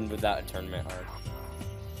Secret. shonen without a tournament arc.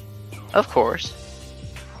 Of course.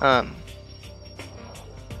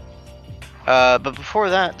 But before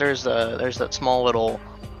that, there's that small little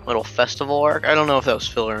festival arc. I don't know if that was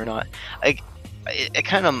filler or not.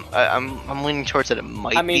 I'm leaning towards that it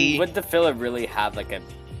might be. I mean, would the filler really have like a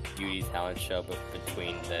beauty talent show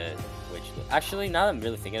between the which? Actually, now that I'm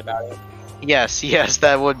really thinking about it. Yes,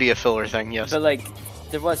 that would be a filler thing. Yes. But like,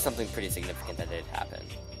 there was something pretty significant that did happen.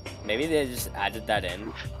 Maybe they just added that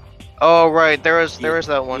in. Oh right, there was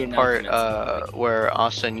that one the part announcements, where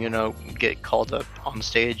Asta and Yuno get called up on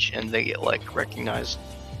stage and they get like recognized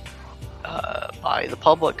by the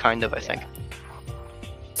public, kind of. I think.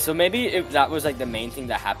 So maybe that was like the main thing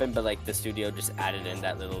that happened, but like the studio just added in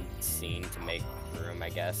that little scene to make room, I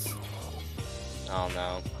guess. I don't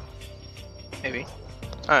know. Maybe.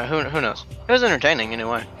 Who knows? It was entertaining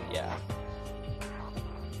anyway. Yeah.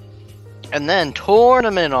 And then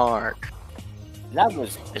tournament arc. That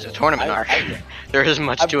was. There's a tournament arc. There isn't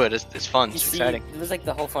much to it. It's fun. It's exciting. It was like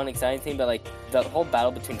the whole fun, exciting thing, but like the whole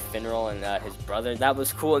battle between Finral and his brother, that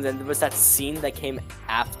was cool. And then there was that scene that came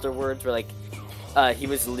afterwards where like he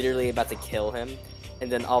was literally about to kill him,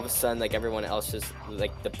 and then all of a sudden like everyone else just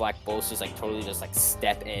like the Black Bulls just like totally just like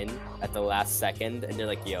step in at the last second, and they're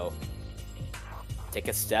like, "Yo, take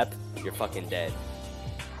a step, you're fucking dead."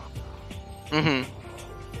 Mm-hmm.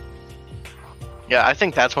 Yeah, I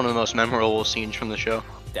think that's one of the most memorable scenes from the show.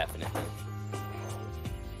 Definitely.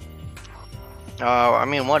 I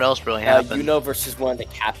mean, what else really happened? Yuno versus one of the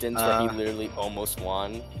captains where he literally almost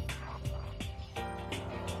won.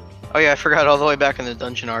 Oh yeah, I forgot all the way back in the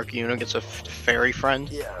dungeon arc, Yuno gets a fairy friend.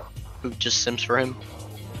 Yeah. Who just sims for him.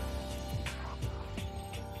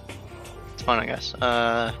 it's fun, I guess.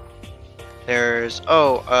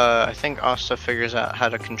 I think Asta figures out how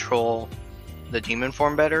to control the demon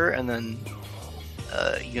form better, and then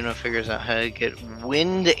Yuna figures out how to get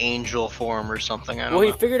Wind Angel form or something. I don't Well,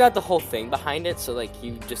 know. he figured out the whole thing behind it, so like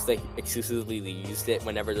he just like exclusively used it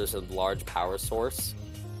whenever there's a large power source.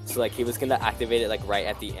 So like he was gonna activate it like right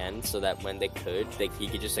at the end, so that when they could, like he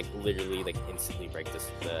could just like literally like instantly break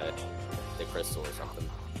the crystal or something.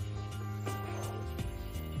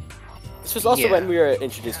 This was also when we were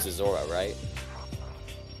introduced to Zora, right?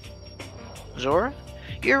 Zora?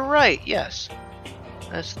 You're right. Yes.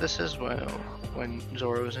 This is when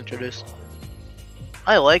Zora was introduced.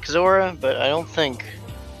 I like Zora, but I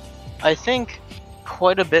think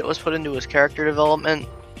quite a bit was put into his character development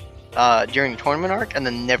during the tournament arc, and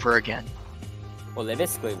then never again. Well, they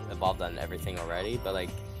basically evolved on everything already, but like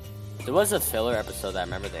there was a filler episode that I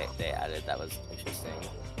remember they added that was interesting.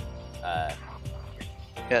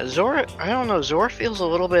 Yeah, Zora. I don't know. Zora feels a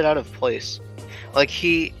little bit out of place. Like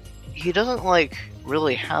he doesn't like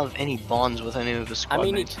really have any bonds with any of his squad I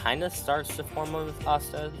mean, he mates. kind of starts to form one with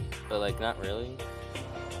Asta, but like not really.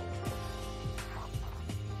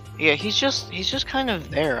 Yeah, he's just kind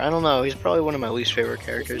of there. I don't know. He's probably one of my least favorite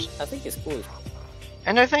characters. I think it's cool.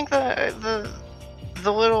 And I think that the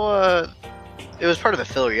little it was part of the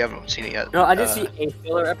filler. You haven't seen it yet. No, I did see a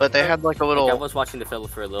filler episode. But they had like a little. Like, I was watching the filler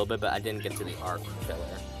for a little bit, but I didn't get to the arc filler.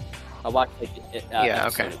 I watched like Yeah,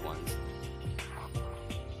 episode okay. ones.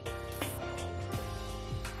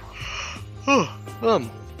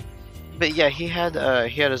 But yeah, he had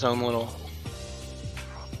his own little.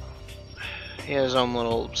 He had his own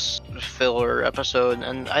little filler episode,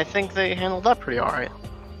 and I think they handled that pretty alright.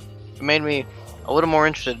 It made me a little more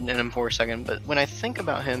interested in him for a second, but when I think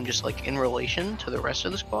about him just like in relation to the rest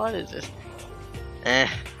of the squad, it's just,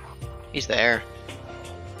 he's there.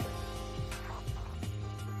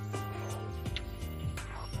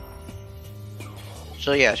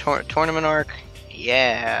 So yeah, tournament arc,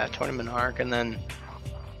 and then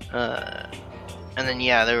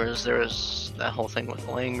yeah, there was that whole thing with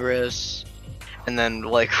Langris, and then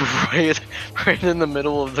like right in the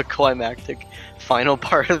middle of the climactic final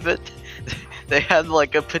part of it, they had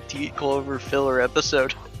like a Petite Clover filler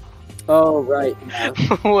episode. Oh right. Yeah.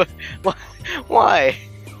 Why?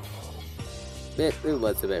 It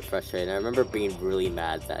was a bit frustrating. I remember being really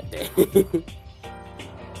mad that day.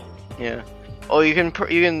 Yeah. Oh, you can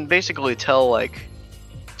basically tell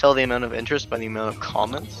the amount of interest by the amount of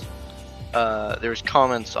comments. There's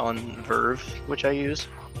comments on Verve, which I use.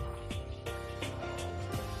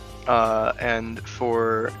 And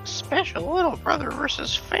for special little brother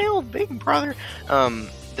versus failed big brother,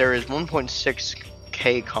 there is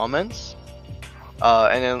 1.6k comments.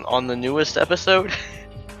 And then on the newest episode,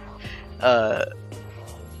 there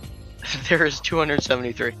is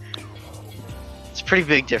 273. It's a pretty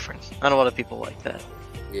big difference. Not a lot of people like that.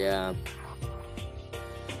 Yeah.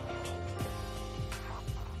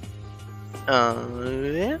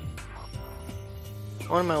 Yeah.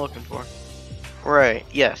 What am I looking for? Right,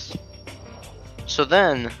 yes. So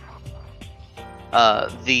then,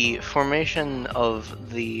 the formation of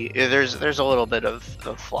the there's a little bit of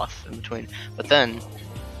fluff in between, but then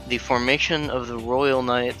the formation of the Royal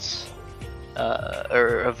Knights,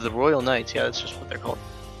 or of the Royal Knights, yeah, that's just what they're called,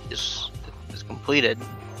 is completed,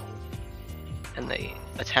 and they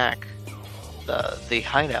attack the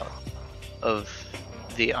hideout of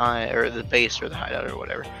the eye, or the base, or the hideout, or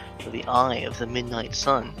whatever, of the Eye of the Midnight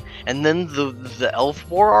Sun. And then the Elf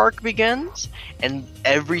War arc begins, and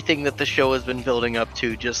everything that the show has been building up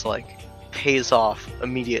to just like pays off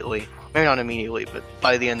immediately. Maybe not immediately, but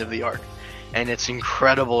by the end of the arc. And it's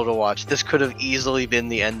incredible to watch. This could have easily been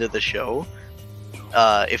the end of the show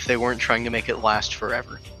if they weren't trying to make it last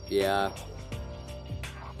forever. Yeah.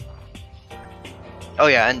 Oh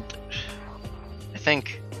yeah, and I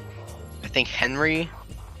think Henry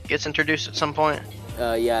gets introduced at some point.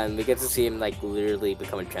 Yeah, and we get to see him like literally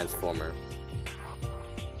become a transformer.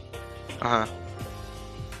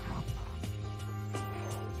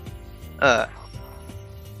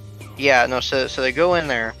 Yeah, no, so they go in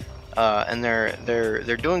there, and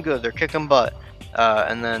they're doing good. They're kicking butt,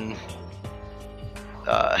 and then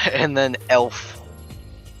Elf.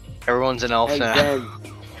 Everyone's an elf And now. then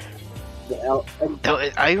the elf.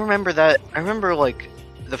 I remember that. I remember like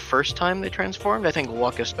the first time they transformed. I think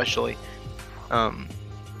Luck especially.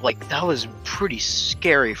 Like that was pretty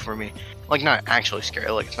scary for me. Like not actually scary.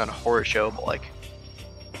 Like it's not a horror show, but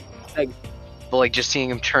like just seeing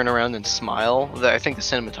him turn around and smile. I think the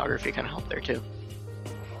cinematography kind of helped there too.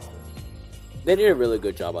 They did a really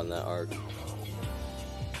good job on that arc,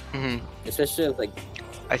 hmm especially like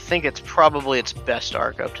I think it's probably its best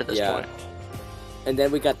arc up to this point. And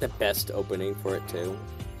then we got the best opening for it too.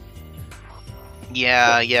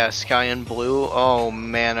 Yeah, Sky and Blue. Oh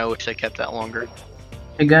man, I wish I kept that longer.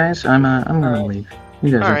 Hey guys, I'm gonna Alright. leave.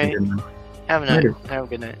 You guys have a Alright. good night. Have a night. Later. Have a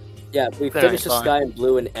good night. Yeah, we Good finished night, with Sky and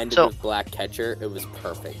Blue and ended So- with Black Catcher. It was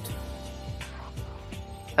perfect.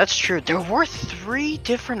 That's true. There were 3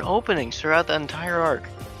 different openings throughout the entire arc.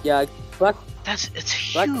 Yeah, Black It's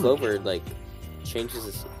huge. Black Clover like changes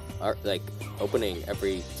its art like opening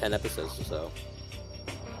every 10 episodes or so.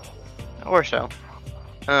 Or so.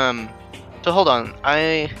 So hold on.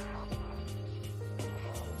 I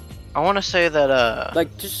want to say that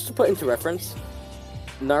Like just to put into reference,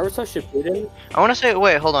 Naruto Shippuden. I want to say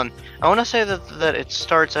wait, hold on. I want to say that it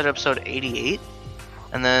starts at episode 88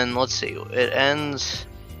 and then let's see. It ends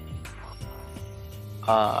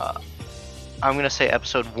I'm going to say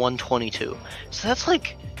episode 122. So that's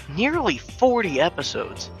like nearly 40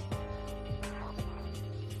 episodes.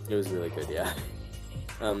 It was really good, yeah.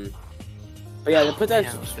 But yeah, to put that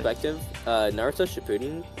Yeah, in it was good. perspective, Naruto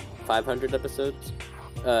Shippuden, 500 episodes,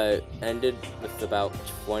 ended with about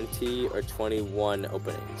 20 or 21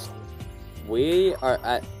 openings. We are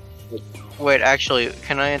at Wait, actually,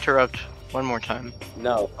 can I interrupt one more time?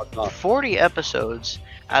 no, fuck off. 40 episodes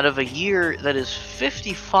out of a year that is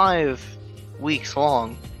 55 weeks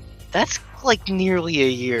long. That's like nearly a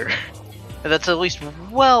year. That's at least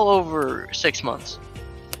well over 6 months.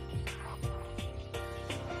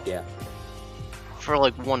 Yeah. For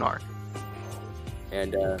like one arc.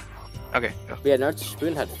 And Okay, go. yeah, Naruto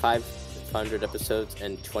Shippuden had 500 episodes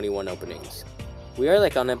and 21 openings. We are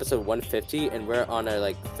like on episode 150, and we're on our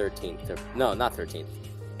like 13th. No, not 13th.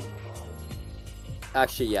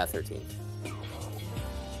 Actually, yeah, 13th.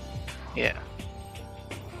 Yeah.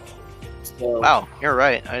 So, Wow, you're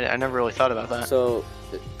right. I never really thought about that. So,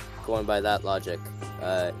 going by that logic,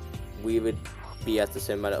 we would be at the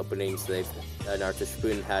same amount of openings they've Naruto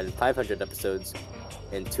Shippuden had in 500 episodes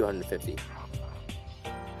and 250.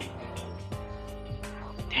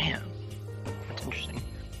 Damn. That's interesting.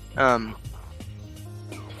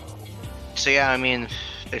 So yeah, I mean,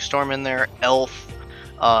 they storm in there, Elf,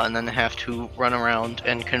 and then they have to run around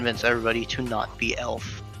and convince everybody to not be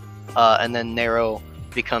Elf. And then Nero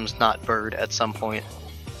becomes not Bird at some point.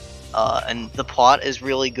 And the plot is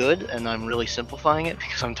really good, and I'm really simplifying it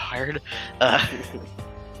because I'm tired.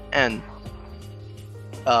 And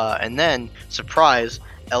then, surprise,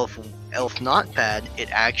 Elf not bad, it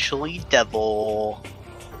actually Devil.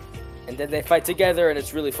 And then they fight together, and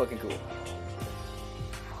it's really fucking cool.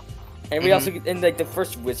 And we Mhm. also get, and like the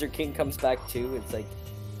first Wizard King comes back too. It's like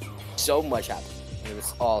so much happened. It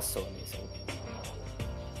was all so amazing.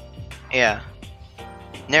 Yeah.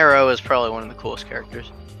 Nero is probably one of the coolest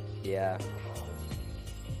characters. Yeah.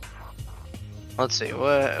 Let's see,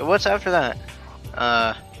 what's after that?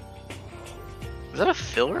 Was that a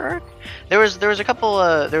filler arc? There was a couple.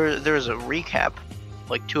 There was a recap,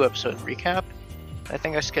 like 2-episode recap. I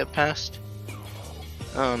think I skipped past.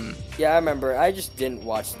 Yeah, I remember. I just didn't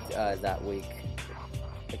watch that week.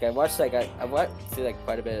 Like I watched I went through like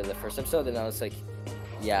quite a bit of the first episode, and I was like,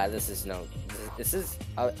 yeah, this is.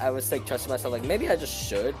 I was like trusting myself, like maybe I just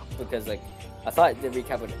should, because like I thought the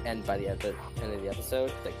recap would end by the end of the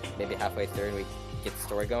episode, like maybe halfway through, and we get the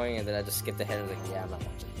story going, and then I just skipped ahead and was like, yeah, I'm not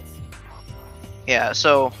watching this. Yeah.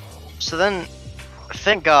 So then,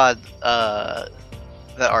 thank God, that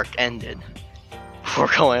arc ended before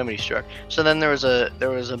Calamity struck. So then there was a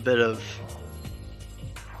bit of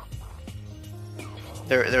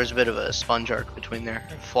there was a bit of a sponge arc between there.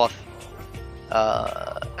 Fluff.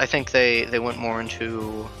 I think they went more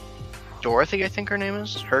into Dorothy, I think her name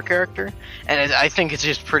is, her character, and I think it's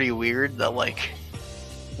just pretty weird that like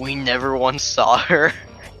we never once saw her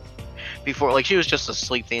before. Like she was just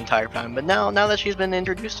asleep the entire time, but now that she's been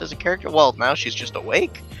introduced as a character, well, now she's just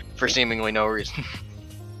awake for seemingly no reason.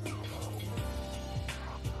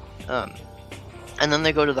 And then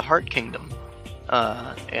they go to the Heart Kingdom,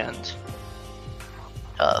 and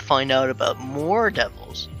find out about more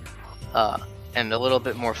devils, and a little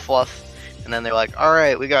bit more fluff. And then they're like,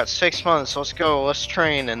 alright, we got 6 months, let's go, let's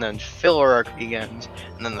train. And then filler arc begins.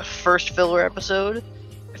 And then the first filler episode,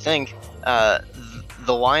 I think, The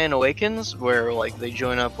Lion Awakens, where like they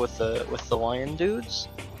join up with the lion dudes,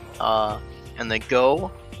 and they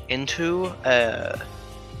go into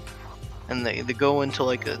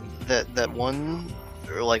like that one,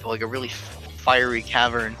 or like a really fiery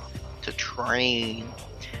cavern to train.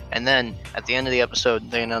 And then at the end of the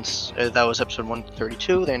episode, they announced that was episode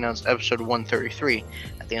 132. They announced episode 133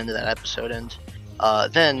 at the end of that episode, and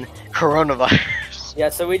then coronavirus. Yeah,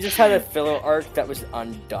 so we just had a filler arc that was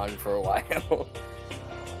undone for a while.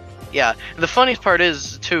 Yeah, the funniest part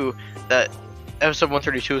is too that episode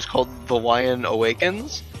 132 is called The Lion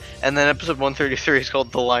Awakens, and then episode 133 is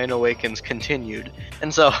called The Lion Awakens Continued.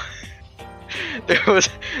 And so there was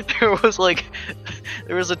a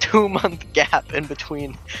 2-month gap in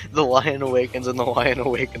between The Lion Awakens and The Lion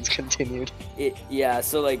Awakens Continued. Yeah,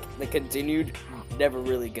 so like the continued never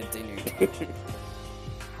really continued.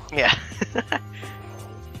 Yeah.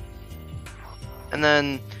 And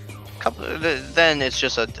then then it's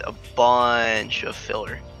just a bunch of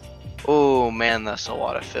filler. Oh man, that's a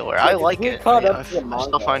lot of filler. I like it. I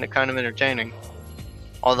still find it kind of entertaining.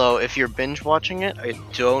 Although if you're binge watching it, I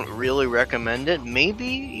don't really recommend it. Maybe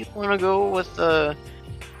you want to go with the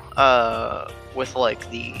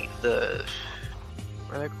like the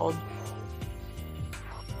what are they called?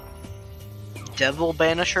 Devil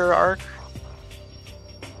Banisher arc.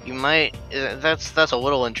 You might. That's a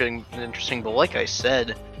little interesting, but like I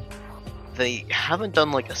said, they haven't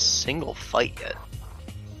done like a single fight yet.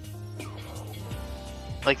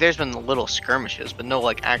 Like there's been little skirmishes, but no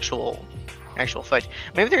like actual fights.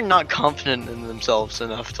 Maybe they're not confident in themselves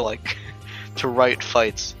enough to like to write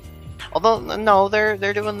fights. Although no,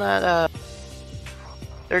 they're doing that.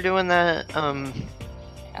 They're doing that.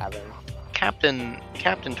 Captain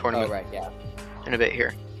tournament. Oh right, yeah. In a bit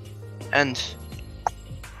here, and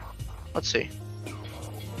let's see.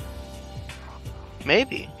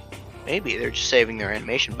 Maybe they're just saving their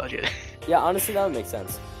animation budget. Yeah, honestly, that would make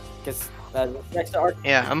sense. Because next arc.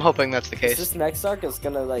 Yeah, I'm hoping that's the case. This next arc is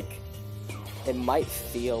gonna like. It might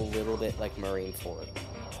feel a little bit like Marineford.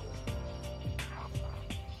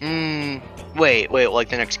 Wait, like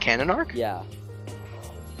the next canon arc? Yeah.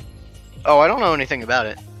 Oh, I don't know anything about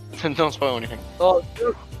it. Don't spoil anything. Well,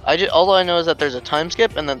 all I know is that there's a time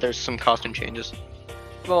skip and that there's some costume changes.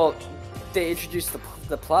 well, they introduced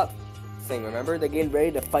the plot thing. Remember, they're getting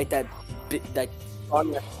ready to fight that.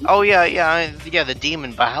 Oh yeah, the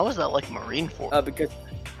demon. But how is that like Marineford? Because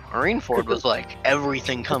Marineford was like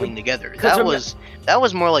everything coming together. That was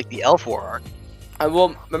more like the Elf War arc.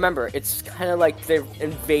 well, remember, it's kind of like they're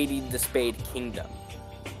invading the Spade Kingdom.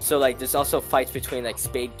 So like, there's also fights between like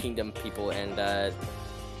Spade Kingdom people and the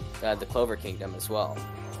Clover Kingdom as well.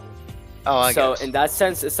 Oh, I guess. So in that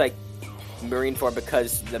sense, it's like Marineford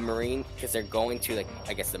because they're going to like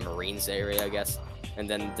I guess the Marines area, I guess, and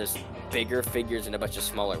then there's bigger figures and a bunch of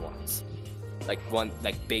smaller ones, like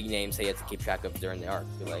big names they had to keep track of during the arc.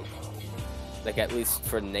 Like at least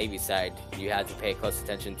for the Navy side, you had to pay close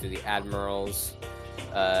attention to the admirals,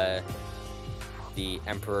 the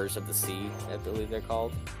Emperors of the Sea, I believe they're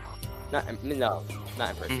called. Not Emperors of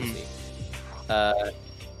the Sea.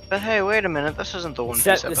 But hey, wait a minute, this isn't the One Piece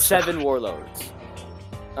episode. The 7 warlords.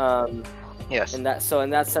 Yes. In that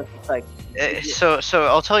sense, it's like. So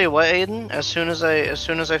I'll tell you what, Aiden. As soon as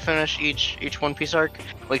I finish each One Piece arc,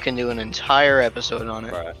 we can do an entire episode on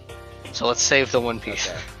it. Right. So let's save the One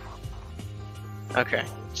Piece. Okay.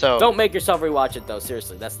 So. Don't make yourself rewatch it though.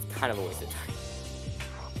 Seriously, that's kind of a waste of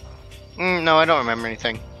time. No, I don't remember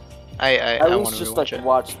anything. I want to just rewatch it.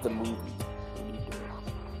 Watch the movie.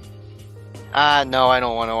 No, I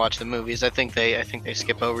don't want to watch the movies. I think they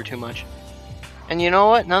skip over too much. And you know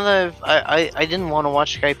what? Now that I didn't want to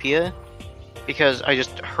watch Skypiea because I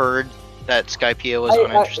just heard that Skypiea was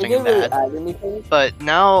uninteresting and bad.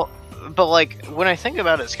 But like when I think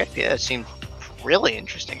about it, Skypiea seemed really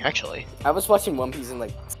interesting actually. I was watching One Piece in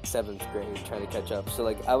like 7th grade trying to catch up. So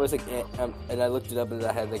like I was like, and I looked it up and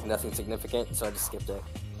I had like nothing significant, so I just skipped it.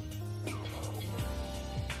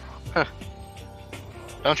 Huh.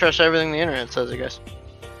 Don't trust everything the internet says, I guess.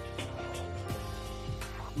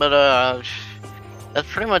 But that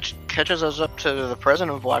pretty much catches us up to the present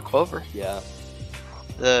of Black Clover. Yeah.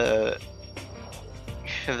 The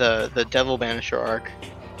Devil Banisher arc.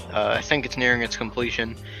 I think it's nearing its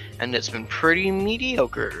completion, and it's been pretty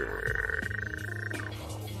mediocre.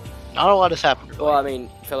 Not a lot has happened. Really. Well, I mean,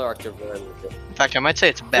 filler arcs are rarely good. In fact, I might say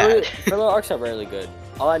it's bad. Filler arcs are rarely good.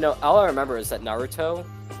 All I remember is that Naruto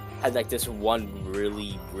had like this one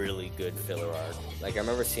really, really good filler arc. Like I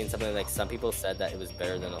remember seeing something like some people said that it was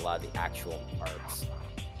better than a lot of the actual arcs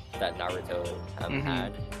that Naruto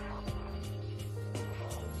had.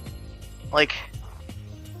 Like,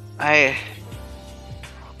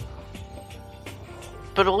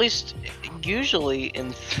 but at least usually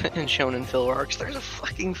in shonen filler arcs, there's a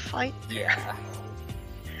fucking fight. Yeah.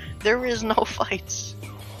 There is no fights.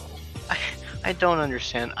 I don't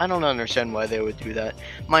understand. I don't understand why they would do that.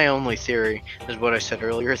 My only theory is what I said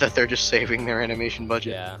earlier, that they're just saving their animation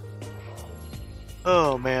budget. Yeah.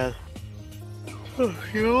 Oh man. Oh,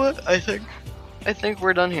 you know what? I think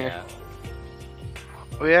we're done here. Yeah.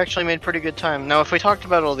 We actually made pretty good time. Now, if we talked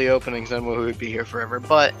about all the openings, then we would be here forever.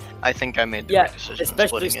 But I think I made the right decision.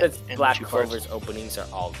 Especially splitting since it Black into 2 parts. Clover's openings are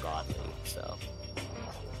all godly. So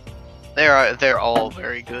They're all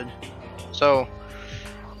very good. So,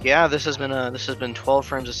 yeah, this has been 12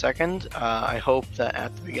 frames a second. I hope that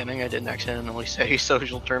at the beginning I didn't accidentally say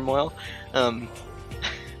social turmoil.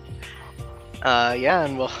 Yeah,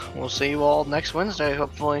 and we'll see you all next Wednesday,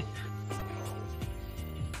 hopefully.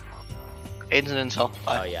 Aiden's an incel.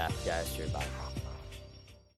 Bye. oh yeah, it's true. Bye.